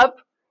picked it up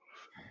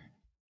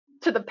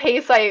to the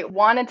pace I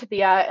wanted to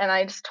be at. And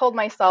I just told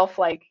myself,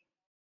 like,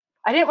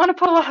 I didn't want to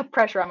put a lot of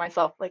pressure on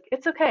myself. Like,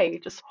 it's okay,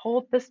 just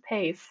hold this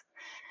pace.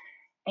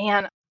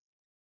 And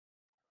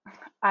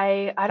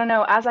I don't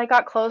know, as I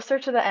got closer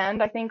to the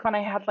end, I think when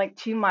I had like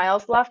 2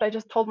 miles left, I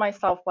just told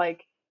myself,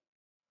 like,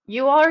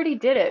 you already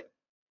did it.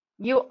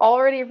 You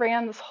already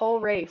ran this whole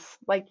race.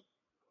 Like,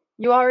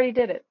 you already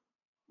did it.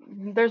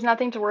 There's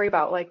nothing to worry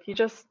about. Like, you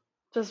just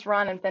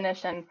run and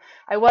finish. And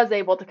I was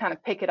able to kind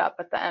of pick it up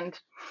at the end.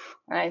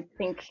 And I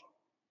think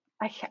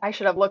I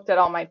should have looked at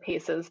all my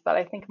paces, but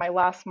I think my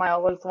last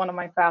mile was one of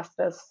my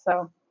fastest.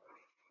 So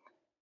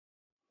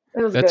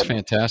It was That's good.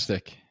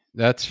 fantastic.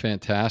 That's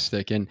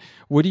fantastic. And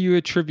what do you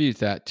attribute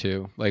that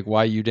to? Like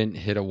why you didn't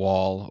hit a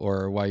wall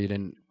or why you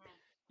didn't,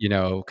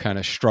 kind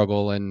of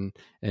struggle and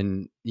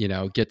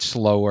get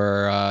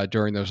slower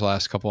during those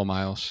last couple of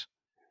miles?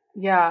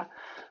 Yeah.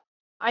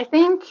 I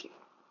think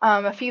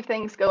a few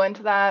things go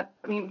into that.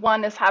 I mean,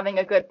 one is having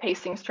a good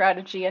pacing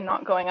strategy and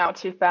not going out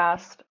too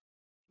fast.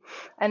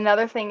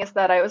 Another thing is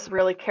that I was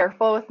really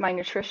careful with my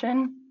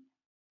nutrition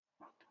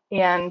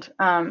and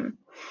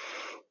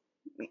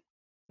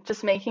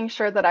just making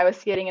sure that I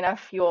was getting enough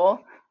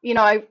fuel.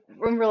 I'm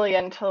really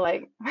into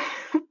like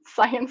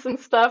science and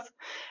stuff,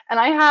 and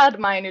I had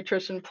my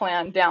nutrition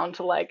plan down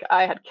to like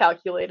I had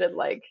calculated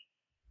like,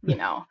 you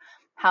know,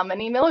 how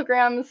many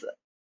milligrams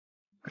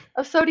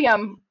of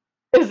sodium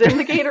is in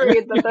the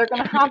Gatorade that they're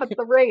going to have at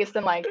the race,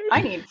 and like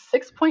I need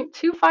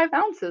 6.25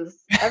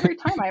 ounces every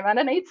time I'm at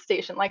an aid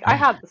station. Like I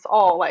had this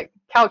all like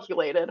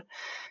calculated.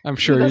 I'm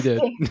sure you The did.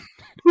 same,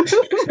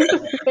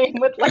 the same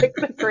with like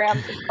the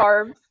grams of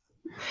carbs.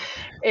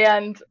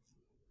 And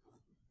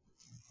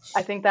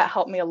I think that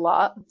helped me a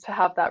lot to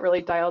have that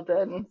really dialed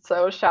in.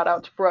 So shout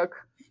out to Brooke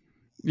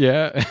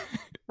Yeah.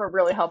 for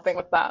really helping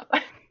with that.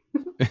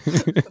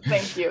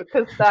 Thank you,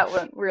 because that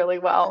went really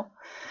well.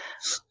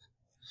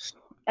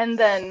 And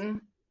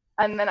then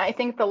I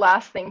think the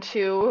last thing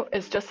too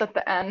is just at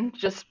the end,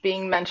 just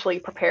being mentally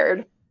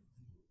prepared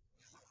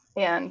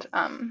and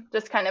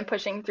just kind of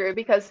pushing through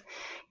because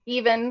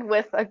even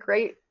with a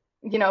great,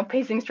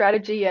 pacing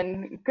strategy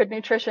and good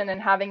nutrition and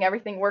having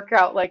everything work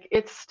out, like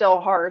it's still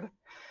hard.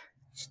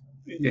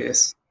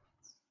 Yes.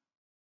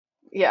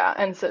 Yeah,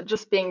 and so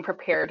just being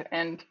prepared,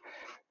 and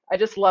I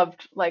just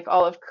loved like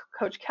all of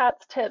Coach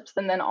Kat's tips,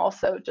 and then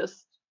also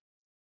just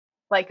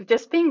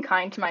being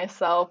kind to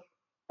myself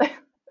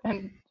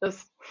and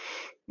just,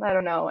 I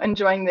don't know,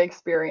 enjoying the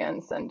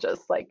experience and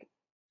just like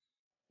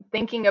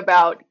thinking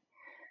about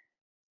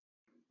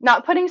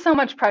not putting so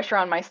much pressure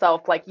on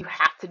myself, like you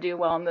have to do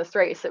well in this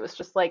race. It was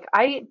just like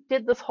I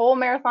did this whole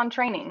marathon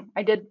training.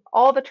 I did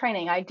all the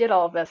training. I did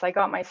all of this. I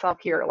got myself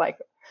here. Like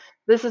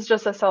this is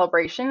just a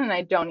celebration, and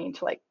I don't need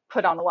to like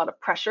put on a lot of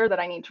pressure that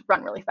I need to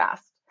run really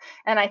fast.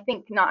 And I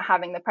think not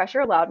having the pressure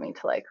allowed me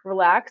to like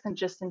relax and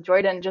just enjoy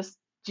it and just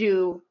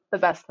do the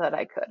best that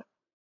I could.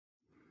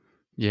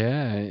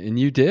 Yeah, and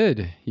you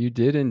did. You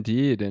did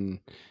indeed. And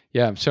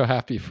yeah, I'm so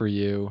happy for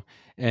you.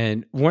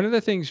 And one of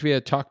the things we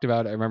had talked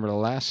about, I remember the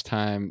last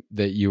time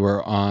that you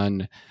were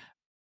on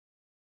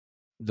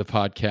the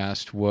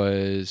podcast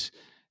was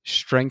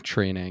strength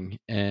training.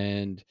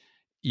 And,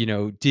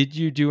 did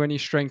you do any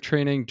strength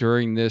training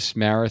during this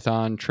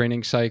marathon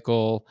training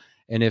cycle?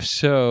 And if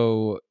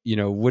so,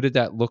 what did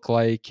that look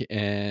like?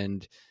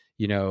 And,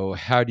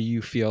 how do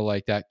you feel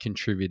like that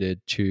contributed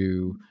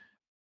to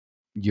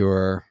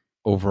your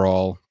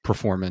overall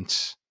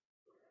performance?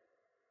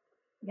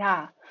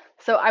 Yeah.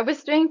 So I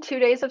was doing 2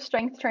 days of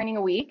strength training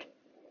a week.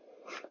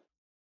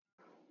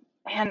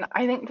 And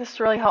I think this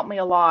really helped me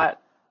a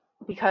lot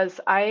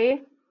because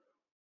I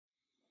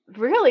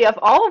really, of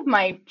all of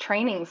my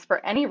trainings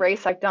for any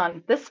race I've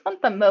done, this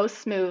went the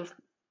most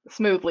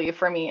smoothly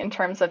for me in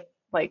terms of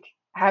like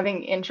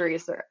having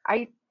injuries. Or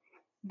I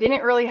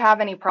didn't really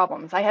have any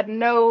problems. I had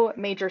no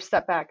major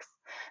setbacks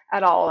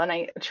at all, and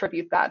I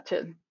attribute that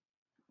to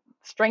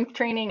strength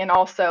training and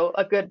also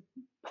a good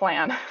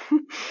plan.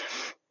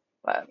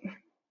 But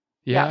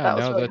yeah, Yeah, that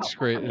was no, really that's helpful for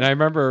great. And me. I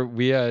remember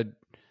we had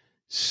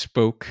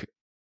spoke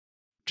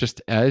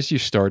just as you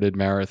started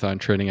marathon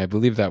training. I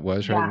believe that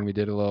was right Yeah, when we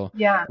did a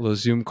yeah, little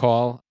Zoom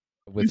call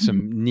with hmm,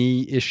 some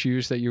knee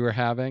issues that you were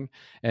having.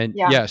 And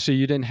yeah, yeah, so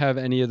you didn't have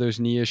any of those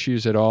knee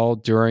issues at all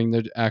during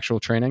the actual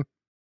training?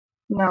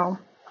 no,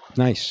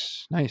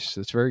 Nice. Nice.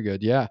 That's very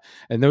good. Yeah.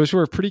 And those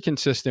were pretty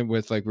consistent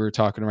with like we were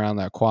talking around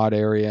that quad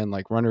area and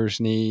like runner's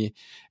knee.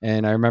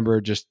 And I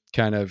remember just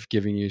kind of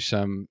giving you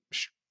some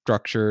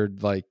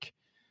structured like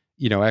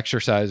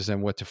exercises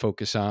and what to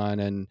focus on.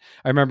 And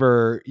I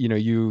remember,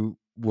 you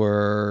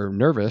were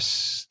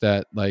nervous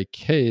that like,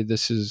 hey,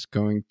 this is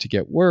going to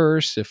get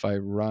worse if I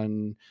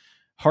run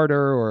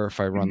harder or if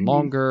I run hmm,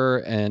 longer.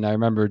 And I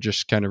remember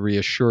just kind of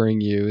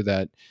reassuring you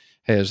that,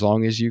 hey, as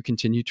long as you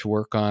continue to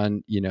work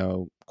on,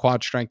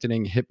 quad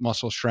strengthening, hip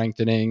muscle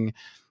strengthening,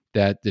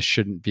 that this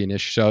shouldn't be an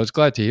issue. So I was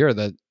glad to hear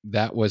that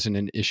that wasn't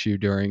an issue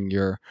during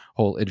your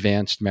whole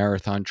advanced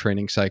marathon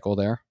training cycle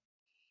there.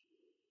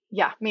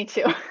 yeah, me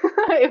too.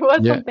 It was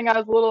Yeah. something I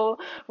was a little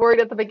worried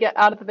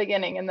out at the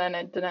beginning, and then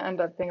it didn't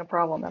end up being a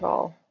problem at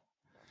all.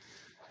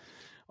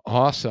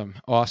 Awesome.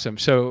 Awesome.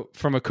 So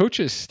from a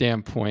coach's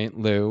standpoint,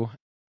 Lou,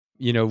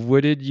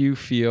 what did you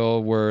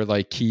feel were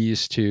like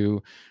keys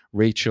to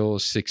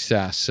Rachel's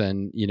success?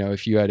 And,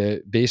 if you had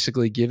to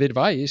basically give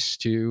advice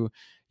to,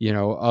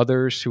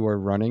 others who are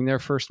running their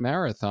first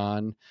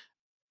marathon,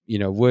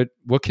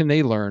 what can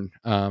they learn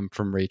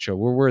from Rachel?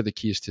 What were the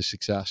keys to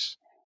success?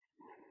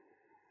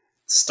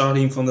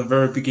 Starting from the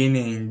very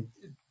beginning,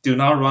 do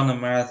not run a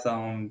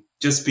marathon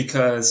just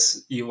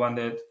because you want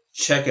to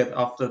check it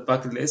off the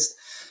bucket list.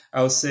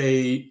 I would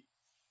say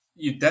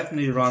you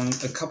definitely run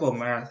a couple of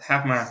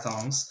half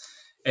marathons,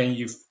 and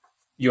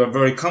you are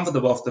very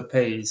comfortable of the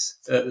pace,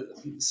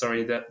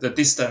 the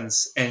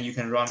distance, and you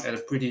can run at a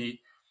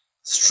pretty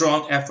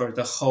strong effort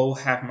the whole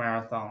half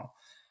marathon.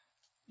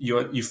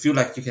 You feel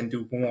like you can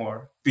do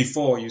more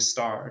before you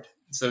start.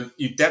 So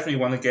you definitely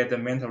want to get the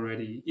mental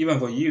ready. Even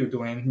for you,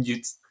 Dwayne,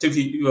 it took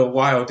you a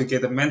while to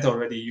get the mental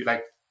ready. You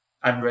like,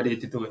 I'm ready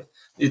to do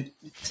it.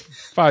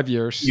 5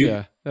 years,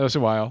 yeah, that was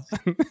a while.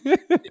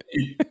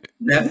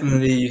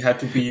 Definitely, you have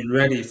to be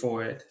ready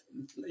for it.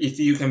 If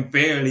you can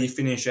barely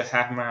finish a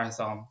half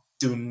marathon,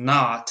 do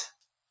not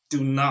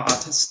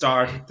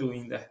start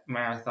doing the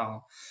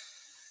marathon.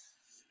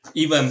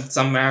 Even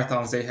some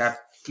marathons, they have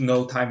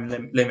no time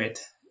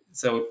limit.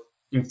 So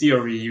in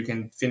theory, you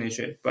can finish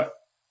it, but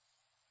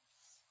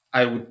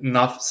I would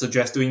not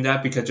suggest doing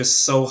that because it's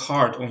just so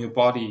hard on your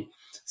body.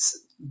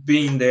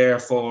 Being there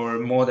for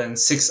more than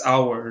 6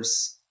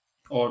 hours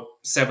or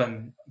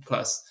 7+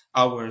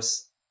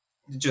 hours,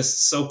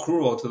 just so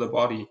cruel to the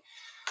body.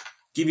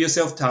 Give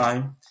yourself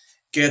time,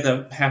 get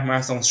the half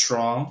marathon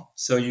strong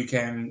so you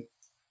can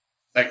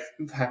like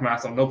half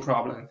marathon, no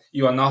problem.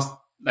 You are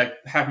not like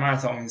half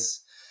marathon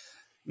is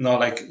not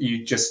like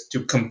you just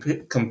to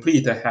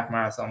complete the half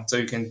marathon. So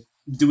you can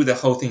do the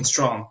whole thing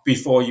strong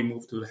before you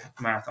move to the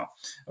half marathon.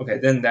 Okay,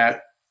 then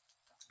that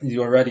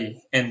you're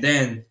ready. And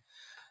then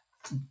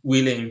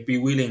be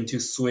willing to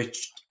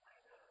switch,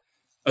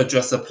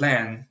 adjust the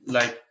plan.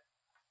 Like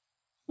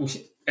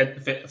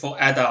for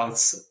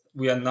adults,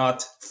 we are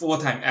not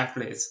full-time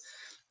athletes.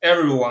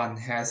 Everyone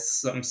has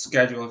some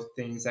scheduled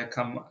things that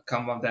come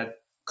of that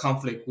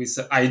conflict with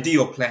the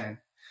ideal plan.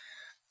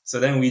 So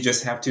then we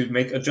just have to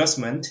make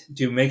adjustment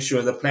to make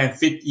sure the plan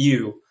fit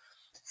you.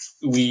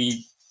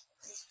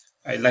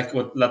 I like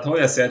what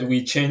Latoya said,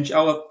 we change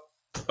our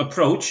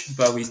approach,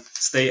 but we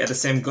stay at the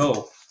same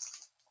goal.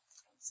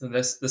 So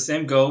that's the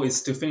same goal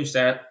is to finish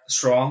that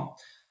strong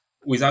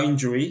without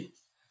injury.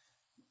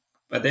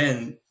 But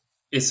then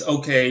it's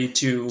okay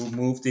to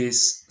move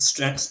this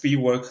strength speed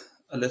work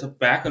a little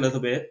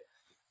bit.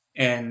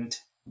 And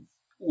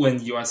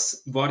when your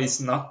body is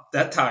not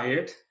that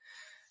tired,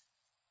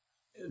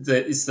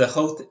 it's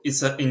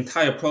the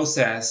entire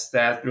process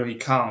that really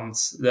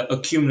counts. The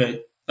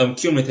accumulated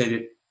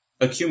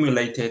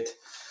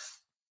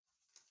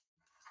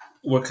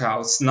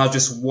workouts, not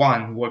just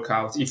one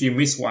workout. If you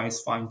miss one,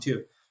 it's fine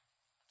too.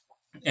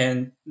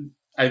 And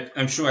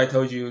I'm sure I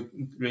told you,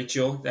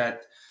 Rachel,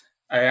 that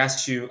I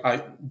asked you,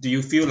 do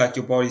you feel like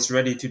your body is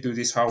ready to do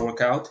this hard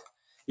workout?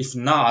 If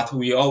not,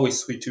 we always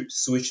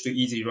switch to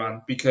easy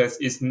run because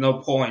it's no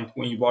point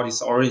when your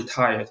body's already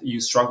tired,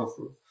 you struggle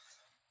through.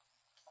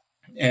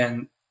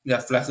 And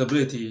that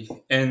flexibility.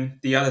 And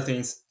the other thing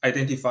is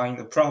identifying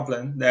the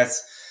problem.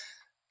 That's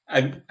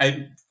I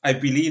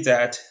believe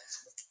that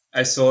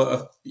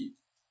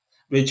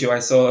Rachel, I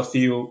saw a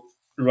few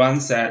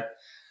runs that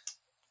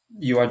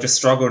you are just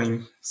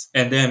struggling,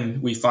 and then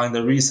we find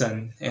the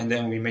reason, and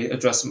then we make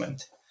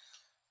adjustment.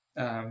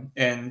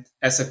 And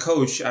as a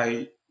coach,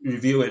 I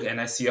review it and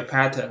I see a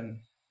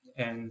pattern,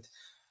 and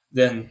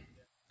then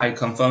I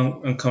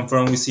confirm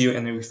with you,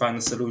 and then we find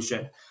a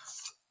solution.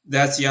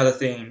 That's the other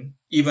thing.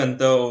 Even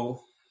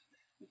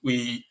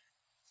if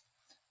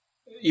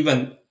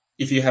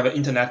you have an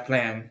internet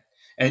plan,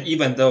 and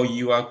even though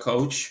you are a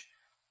coach,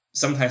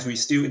 sometimes we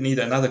still need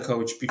another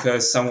coach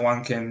because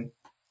someone can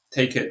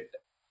take it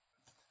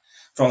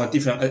from a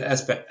different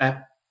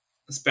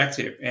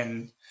perspective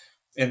and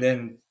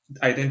then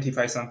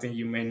identify something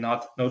you may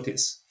not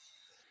notice.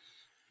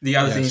 The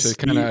other thing is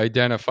kind of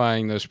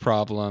identifying those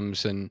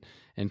problems and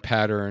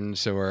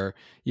patterns, or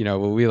what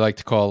we like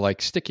to call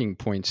like sticking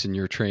points in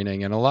your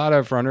training. And a lot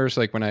of runners,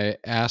 like when I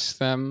ask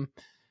them,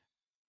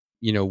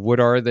 what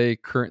are they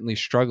currently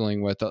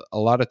struggling with, a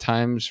lot of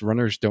times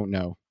runners don't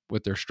know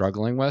what they're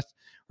struggling with,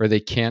 or they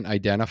can't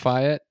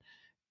identify it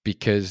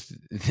because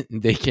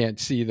they can't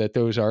see that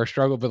those are a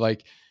struggle. But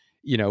like,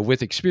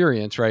 with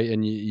experience, right,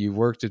 and you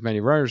worked with many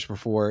runners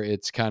before,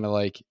 it's kind of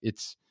like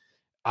it's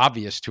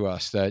obvious to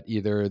us that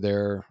either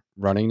they're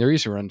running their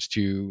easy runs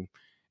too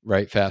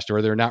fast,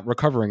 or they're not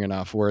recovering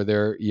enough, or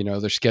their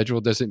schedule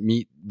doesn't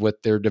meet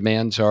what their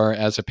demands are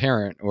as a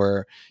parent,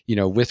 or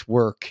with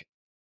work.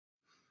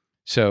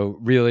 So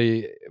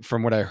really,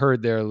 from what I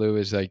heard there, Lou,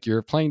 is like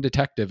you're playing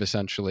detective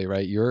essentially,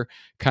 right? You're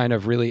kind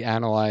of really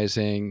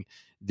analyzing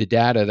the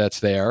data that's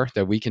there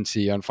that we can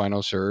see on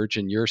Final Surge,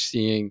 and you're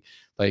seeing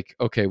like,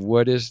 okay,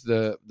 what is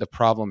the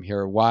problem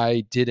here?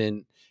 Why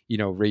didn't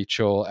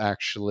Rachel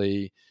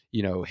actually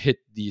hit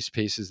these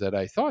paces that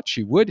I thought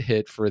she would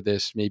hit for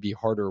this maybe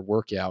harder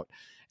workout?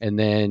 And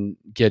then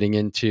getting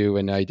into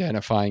and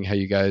identifying how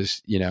you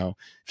guys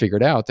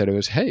figured out that it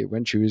was, hey,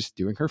 when she was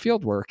doing her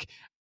field work,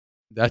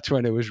 that's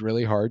when it was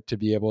really hard to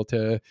be able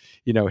to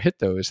hit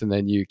those. And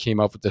then you came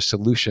up with the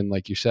solution,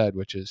 like you said,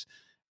 which is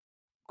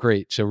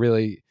great. So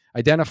really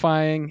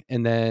identifying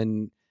and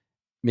then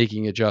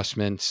making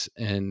adjustments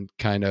and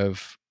kind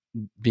of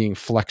being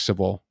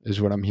flexible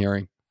is what I'm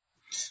hearing.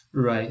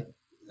 Right.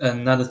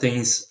 Another thing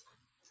is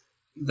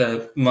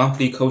the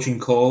monthly coaching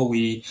call.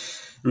 We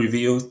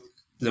review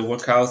the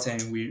workouts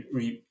and we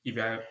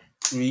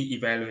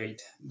reevaluate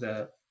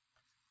the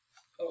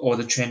all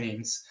the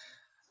trainings.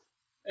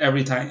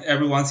 Every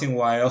once in a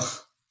while,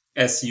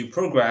 as you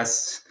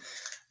progress,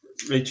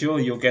 Rachel,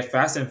 you'll get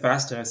faster and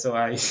faster. So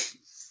I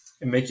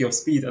make your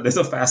speed a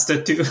little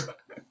faster too.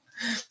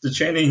 The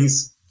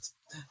trainings,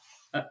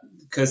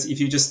 because if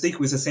you just stick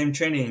with the same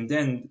training,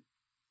 then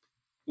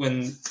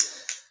when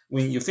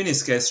you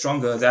finish get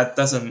stronger, that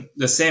doesn't,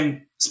 the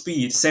same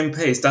speed, same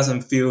pace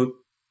doesn't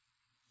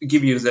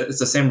give you the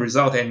same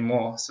result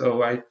anymore.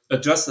 So I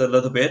adjust a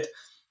little bit,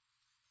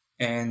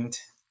 and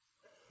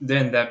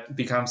then that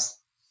becomes,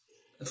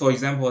 for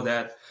example,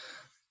 that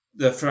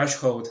the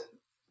threshold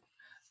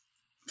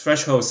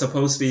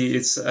supposedly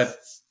it's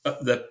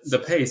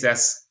the pace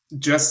that's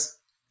just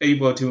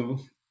able to,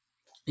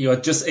 you're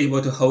just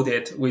able to hold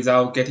it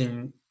without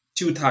getting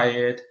too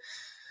tired.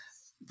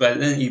 But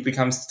then it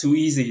becomes too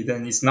easy,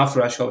 then it's not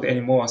threshold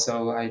anymore.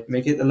 So I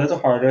make it a little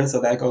harder,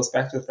 so that goes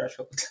back to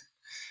threshold.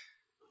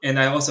 And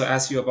I also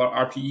asked you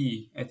about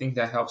RPE. I think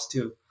that helps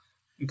too,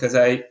 because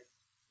I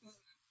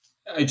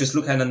just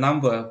look at the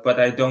number, but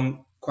I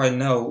don't quite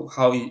know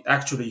how it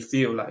actually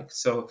feel like.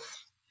 So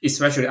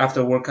especially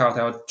after workout,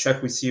 I'll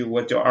check with you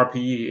what your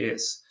RPE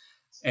is,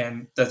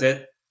 and does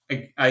it,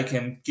 I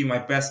can give my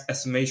best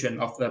estimation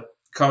of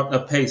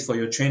the pace for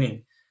your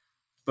training,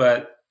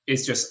 but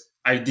it's just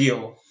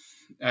ideal.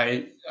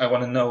 I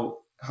want to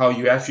know how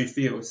you actually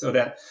feel, so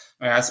that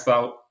I ask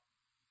about,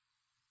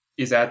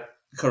 is that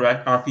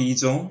correct RPE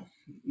zone,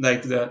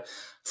 like the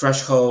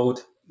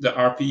threshold, the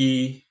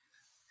RPE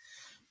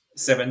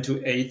 7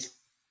 to 8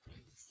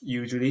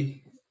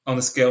 usually on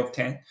the scale of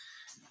 10,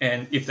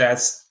 and if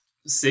that's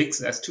 6,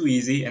 that's too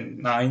easy, and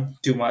 9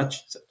 too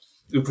much. So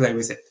we play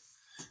with it.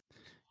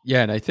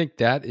 Yeah, and I think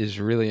that is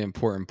a really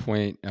important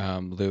point,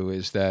 Lou,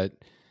 is that,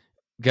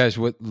 guys,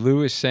 what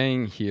Lou is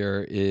saying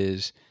here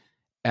is,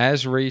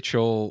 as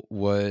Rachel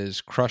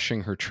was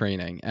crushing her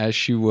training, as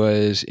she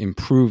was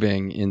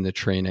improving in the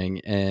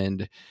training,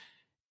 and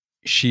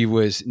she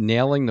was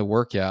nailing the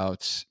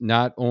workouts,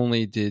 not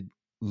only did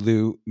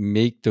Lou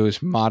make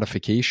those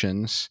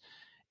modifications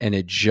and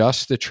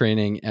adjust the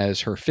training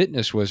as her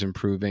fitness was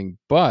improving,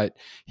 but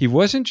he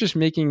wasn't just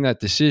making that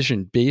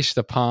decision based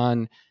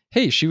upon,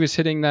 hey, she was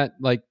hitting that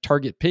like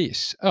target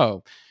pace.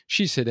 Oh,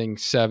 she's hitting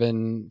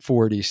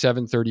 740,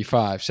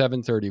 735,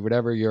 730,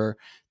 whatever your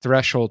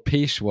threshold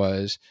pace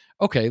was.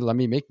 Okay, let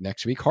me make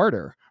next week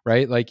harder,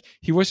 right? Like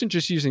he wasn't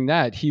just using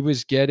that. He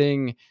was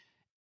getting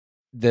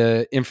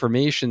the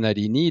information that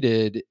he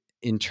needed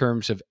in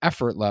terms of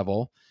effort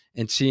level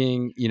and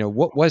seeing,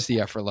 what was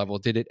the effort level?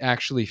 Did it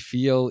actually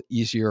feel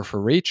easier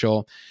for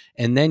Rachel?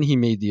 And then he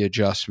made the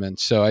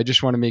adjustments. So I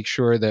just want to make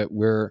sure that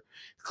we're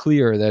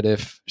clear that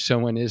if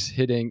someone is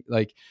hitting,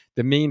 like,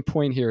 the main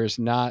point here is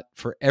not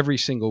for every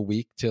single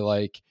week to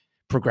like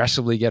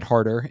progressively get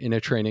harder in a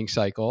training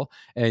cycle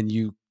and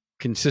you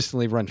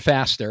consistently run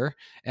faster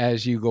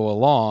as you go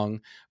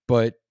along.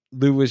 But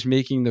Lou was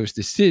making those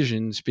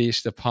decisions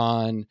based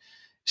upon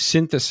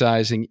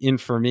synthesizing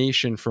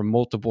information from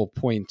multiple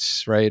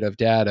points, right, of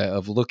data,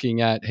 of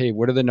looking at, hey,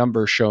 what are the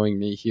numbers showing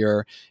me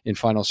here in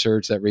Final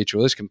Surge that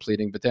Rachel is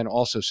completing? But then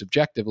also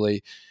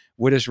subjectively,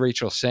 what is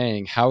Rachel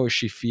saying? How is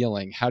she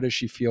feeling? How does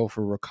she feel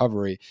for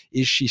recovery?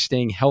 Is she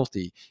staying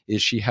healthy?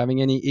 Is she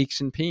having any aches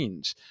and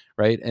pains,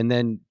 right? And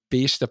then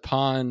based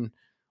upon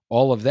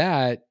all of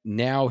that,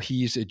 now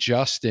he's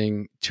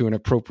adjusting to an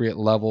appropriate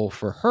level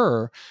for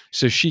her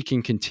so she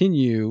can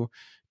continue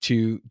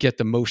to get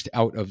the most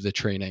out of the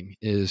training,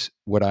 is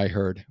what I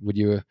heard. Would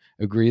you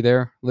agree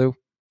there, Lou?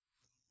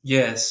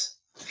 Yes.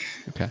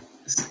 Okay.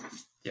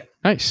 Yeah.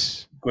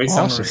 Nice. Great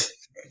Awesome. summary.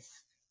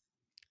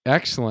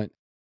 Excellent.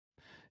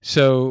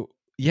 So,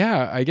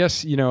 yeah, I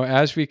guess,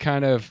 as we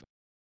kind of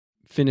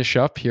finish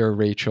up here,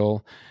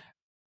 Rachel,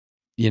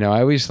 I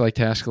always like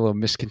to ask a little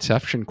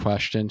misconception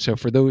question. So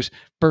for those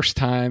first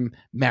time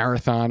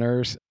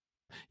marathoners,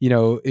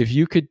 if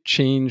you could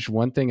change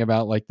one thing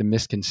about like the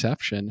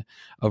misconception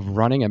of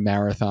running a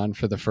marathon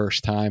for the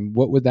first time,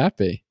 what would that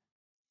be?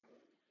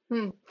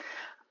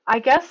 I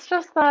guess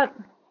just that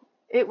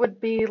it would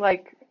be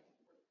like,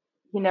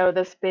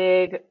 this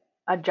big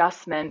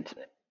adjustment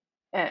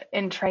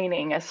in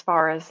training, as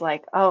far as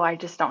like, oh, I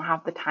just don't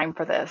have the time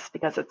for this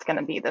because it's going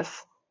to be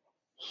this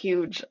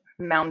huge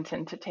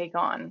mountain to take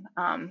on.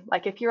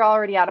 Like if you're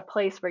already at a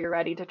place where you're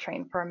ready to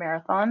train for a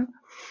marathon,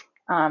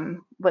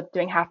 with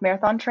doing half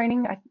marathon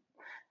training,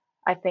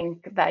 I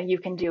think that you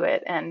can do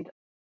it, and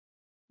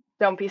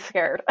don't be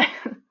scared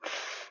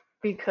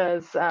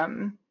because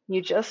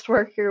you just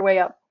work your way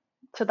up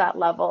to that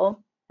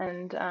level,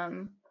 and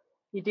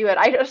you do it.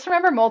 I just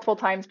remember multiple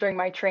times during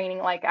my training,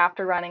 like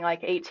after running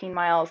like 18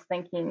 miles,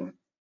 thinking,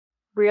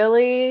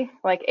 really?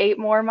 Like 8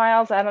 more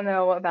miles? I don't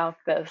know about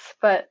this,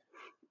 but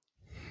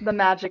the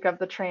magic of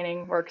the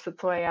training works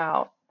its way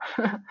out.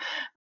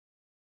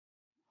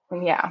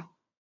 And yeah.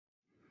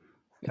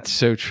 It's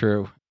so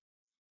true.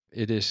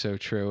 It is so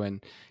true.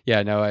 And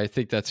yeah, no, I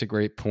think that's a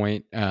great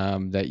point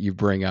that you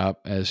bring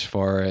up, as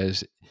far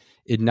as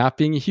it not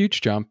being a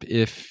huge jump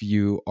if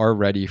you are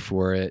ready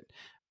for it,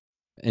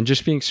 and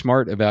just being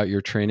smart about your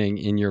training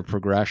in your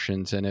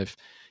progressions. And if,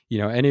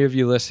 any of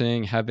you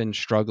listening have been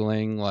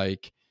struggling,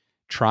 like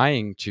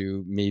trying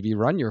to maybe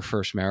run your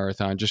first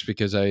marathon, just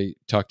because I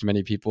talked to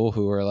many people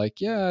who are like,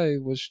 yeah, I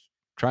was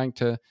trying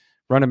to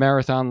run a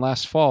marathon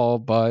last fall,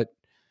 but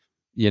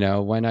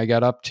when I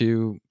got up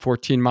to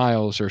 14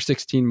 miles or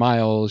 16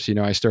 miles,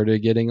 I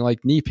started getting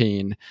like knee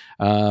pain,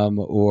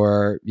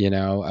 or,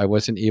 I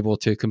wasn't able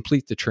to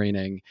complete the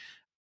training.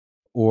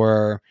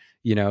 Or,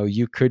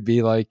 you could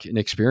be like an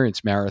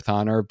experienced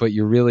marathoner, but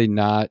you're really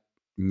not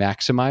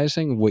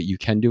maximizing what you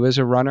can do as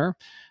a runner,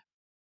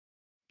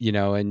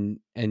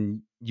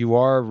 and you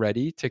are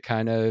ready to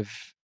kind of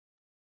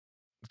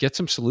get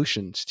some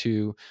solutions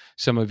to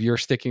some of your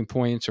sticking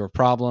points or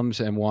problems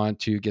and want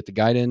to get the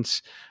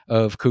guidance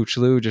of Coach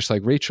Lou, just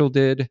like Rachel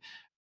did.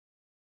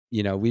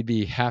 We'd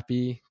be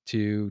happy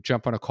to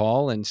jump on a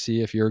call and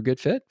see if you're a good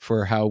fit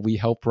for how we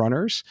help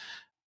runners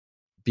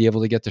be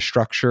able to get the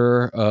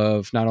structure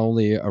of not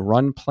only a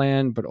run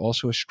plan, but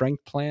also a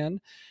strength plan,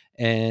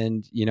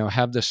 and,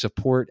 have the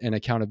support and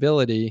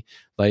accountability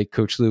like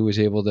Coach Lou was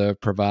able to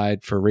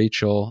provide for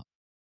Rachel,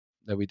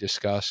 that we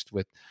discussed,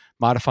 with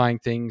modifying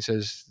things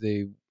as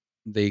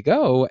they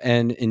go,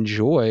 and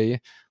enjoy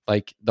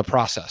like the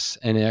process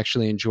and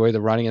actually enjoy the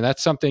running. And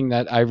that's something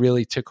that I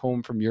really took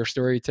home from your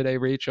story today,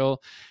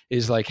 Rachel,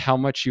 is like how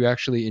much you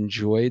actually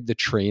enjoyed the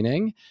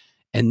training,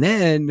 and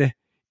then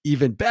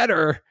even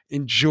better,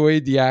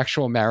 enjoyed the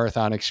actual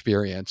marathon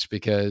experience,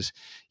 because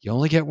you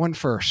only get one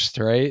first,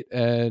 right?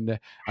 And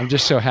I'm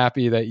just so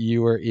happy that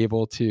you were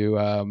able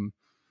to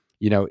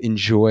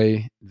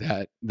enjoy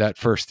that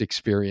first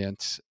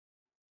experience.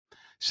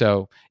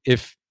 So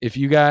if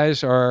you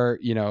guys are,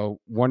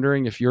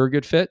 wondering if you're a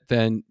good fit,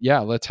 then yeah,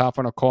 let's hop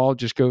on a call.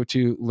 Just go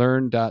to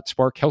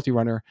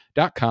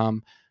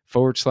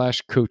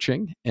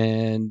learn.sparkhealthyrunner.com/coaching,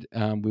 and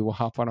we will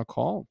hop on a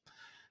call.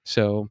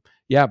 So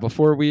yeah,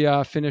 before we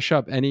finish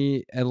up,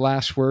 any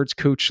last words,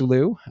 Coach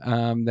Lou,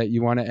 that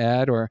you want to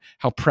add, or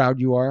how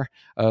proud you are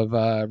of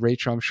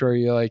Rachel? I'm sure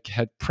you like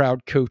had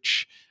proud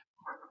coach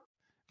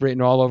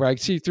written all over. I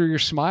can see through your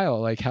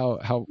smile, like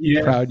how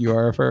Yeah. proud you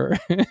are of her.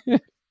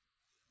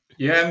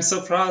 Yeah, I'm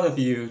so proud of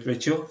you,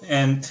 Rachel.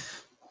 And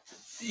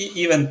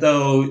even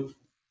though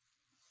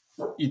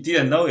you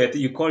didn't know it,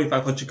 you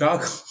qualified for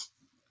Chicago.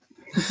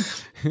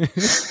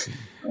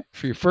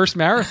 For your first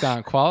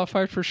marathon,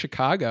 qualified for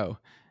Chicago.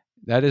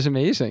 That is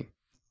amazing.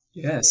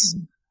 Yes.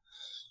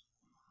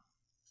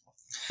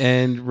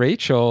 And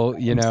Rachel,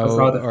 I'm so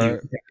proud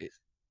of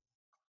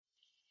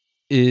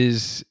you.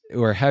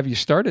 Or have you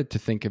started to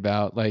think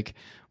about like,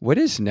 what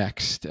is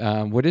next?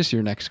 What is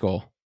your next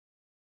goal?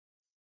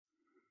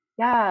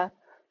 Yeah.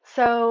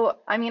 So,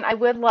 I mean, I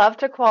would love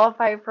to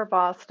qualify for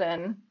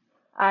Boston.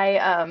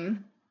 Yeah,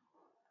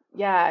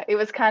 it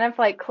was kind of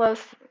like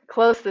close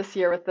this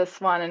year with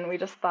this one, and we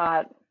just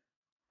thought,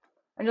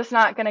 I'm just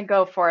not gonna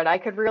go for it. I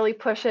could really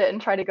push it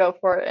and try to go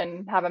for it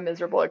and have a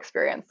miserable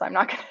experience. I'm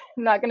not gonna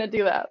not gonna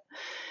do that.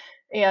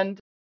 And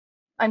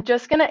I'm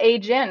just gonna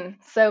age in.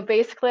 So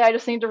basically, I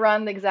just need to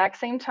run the exact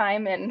same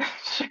time in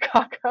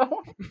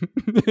Chicago,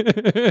 and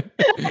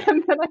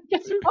then I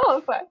get to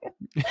qualify.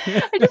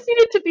 I just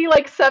needed to be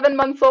like 7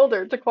 months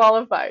older to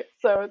qualify,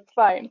 so it's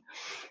fine.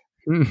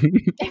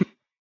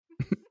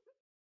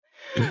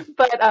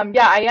 But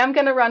yeah, I am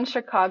going to run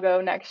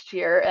Chicago next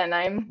year, and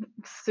I'm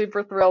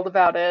super thrilled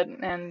about it.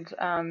 And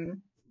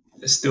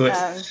Let's do it.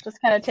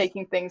 just kind of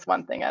taking things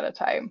one thing at a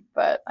time.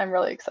 But I'm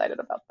really excited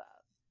about that.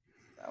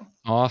 So.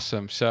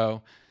 Awesome.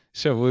 So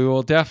we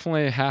will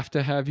definitely have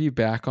to have you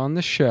back on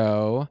the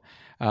show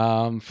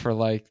for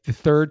like the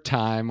third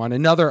time on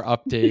another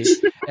update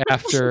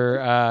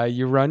after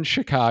you run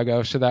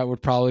Chicago. So that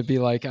would probably be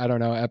like, I don't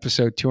know,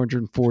 episode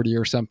 240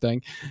 or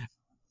something.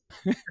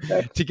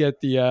 To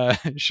get the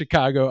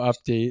Chicago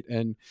update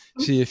and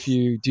see if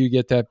you do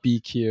get that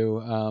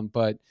BQ.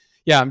 But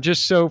yeah, I'm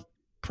just so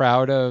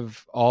proud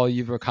of all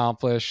you've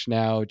accomplished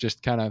now,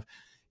 just kind of,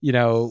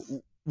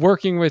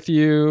 working with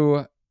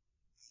you,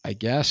 I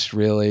guess,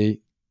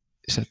 really,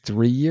 is it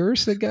 3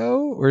 years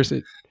ago or is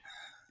it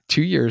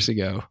 2 years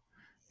ago?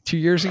 2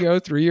 years ago,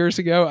 3 years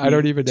ago? I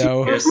don't even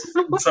know. 2 years.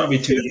 It's probably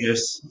 2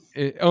 years.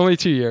 Only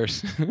 2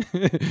 years.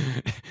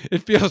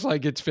 It feels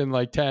like it's been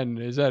like 10.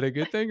 Is that a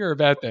good thing or a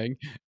bad thing?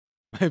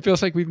 It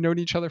feels like we've known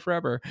each other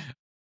forever.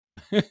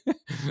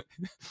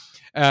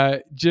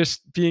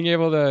 Just being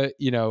able to,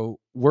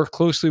 work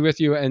closely with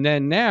you, and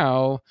then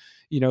now,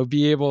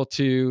 be able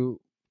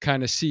to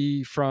kind of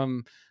see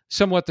from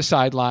somewhat the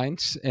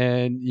sidelines,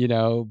 and,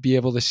 be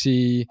able to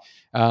see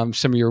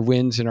some of your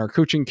wins in our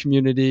coaching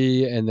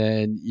community, and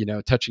then,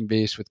 touching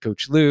base with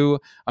Coach Lou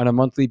on a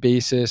monthly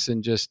basis,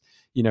 and just,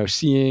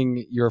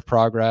 seeing your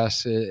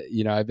progress.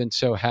 I've been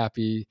so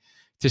happy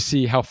to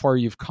see how far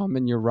you've come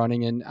in your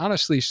running in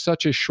honestly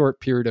such a short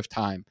period of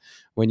time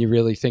when you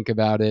really think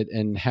about it,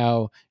 and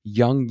how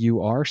young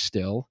you are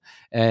still,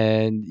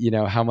 and,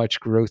 how much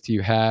growth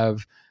you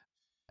have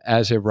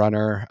as a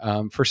runner,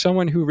 for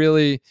someone who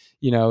really,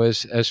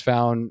 has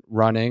found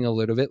running a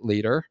little bit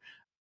later,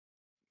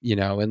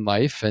 in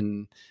life.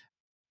 And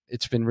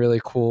it's been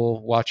really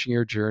cool watching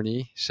your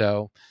journey.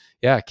 So,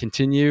 yeah,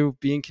 continue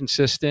being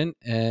consistent.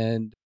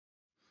 And,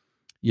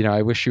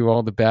 I wish you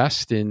all the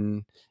best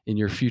in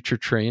your future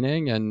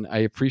training. And I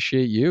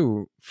appreciate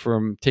you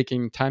from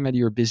taking time out of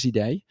your busy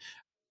day.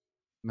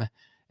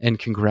 And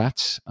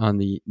congrats on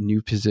the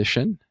new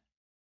position.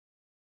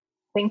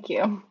 Thank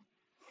you.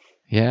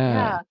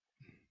 Yeah.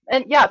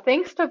 And yeah,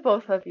 thanks to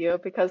both of you,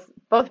 because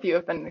both of you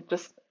have been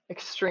just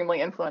extremely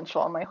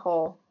influential on my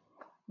whole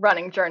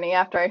running journey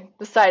after I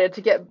decided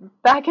to get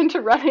back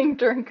into running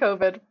during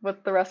COVID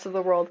with the rest of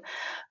the world.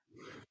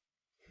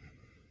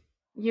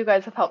 You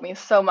guys have helped me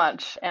so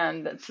much,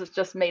 and it's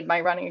just made my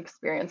running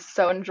experience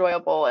so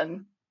enjoyable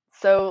and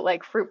so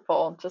like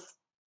fruitful. Just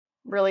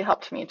really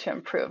helped me to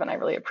improve, and I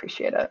really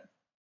appreciate it.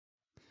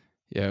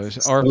 Yeah, it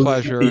was our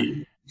pleasure.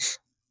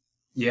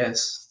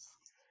 Yes.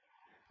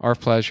 Our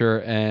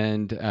pleasure.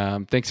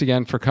 And thanks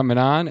again for coming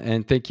on.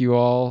 And thank you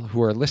all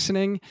who are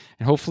listening.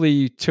 And hopefully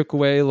you took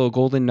away a little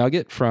golden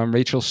nugget from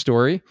Rachel's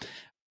story.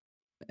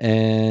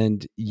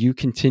 And you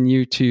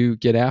continue to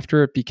get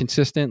after it, be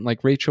consistent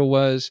like Rachel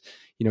was,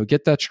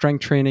 get that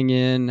strength training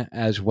in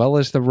as well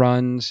as the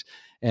runs.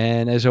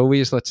 And as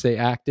always, let's stay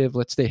active,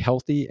 let's stay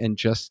healthy, and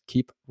just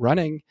keep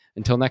running.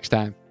 Until next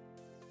time.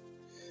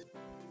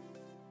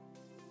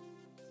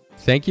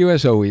 Thank you,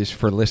 as always,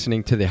 for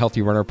listening to the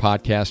Healthy Runner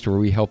Podcast, where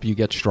we help you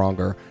get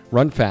stronger,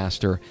 run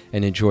faster,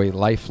 and enjoy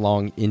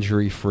lifelong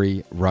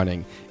injury-free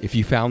running. If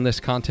you found this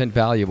content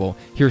valuable,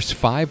 here's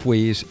 5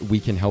 ways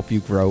we can help you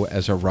grow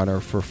as a runner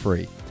for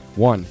free.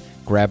 1,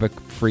 grab a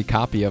free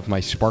copy of my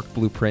Spark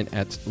Blueprint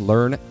at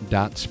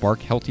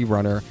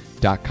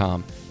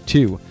learn.sparkhealthyrunner.com.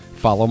 2,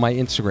 follow my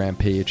Instagram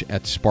page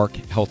at Spark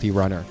Healthy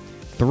Runner.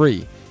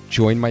 3,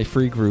 join my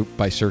free group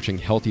by searching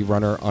Healthy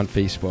Runner on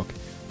Facebook.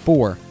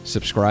 4,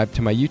 subscribe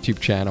to my YouTube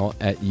channel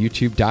at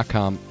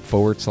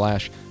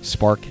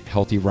youtube.com/Spark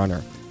Healthy Runner.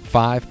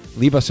 5,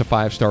 leave us a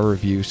 5-star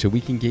review so we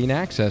can gain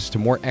access to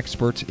more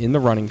experts in the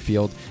running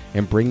field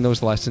and bring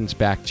those lessons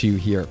back to you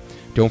here.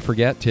 Don't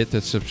forget to hit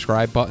the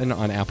subscribe button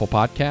on Apple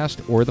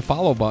Podcast or the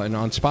follow button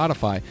on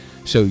Spotify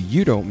so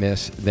you don't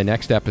miss the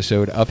next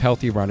episode of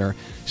Healthy Runner,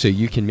 so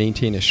you can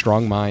maintain a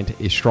strong mind,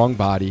 a strong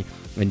body,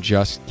 and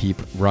just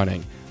keep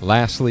running.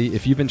 Lastly,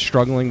 if you've been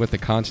struggling with the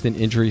constant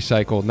injury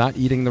cycle, not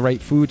eating the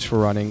right foods for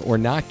running, or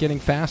not getting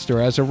faster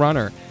as a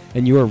runner,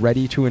 and you are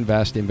ready to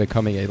invest in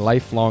becoming a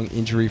lifelong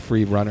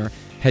injury-free runner,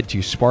 head to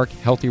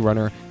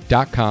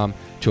sparkhealthyrunner.com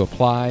to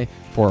apply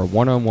for a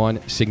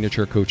one-on-one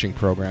signature coaching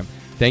program.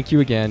 Thank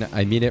you again.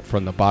 I mean it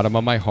from the bottom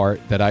of my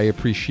heart that I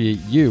appreciate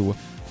you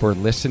for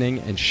listening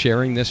and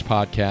sharing this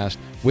podcast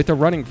with a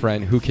running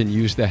friend who can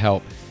use the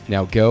help.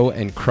 Now go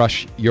and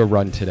crush your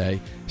run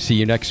today. See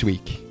you next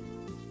week.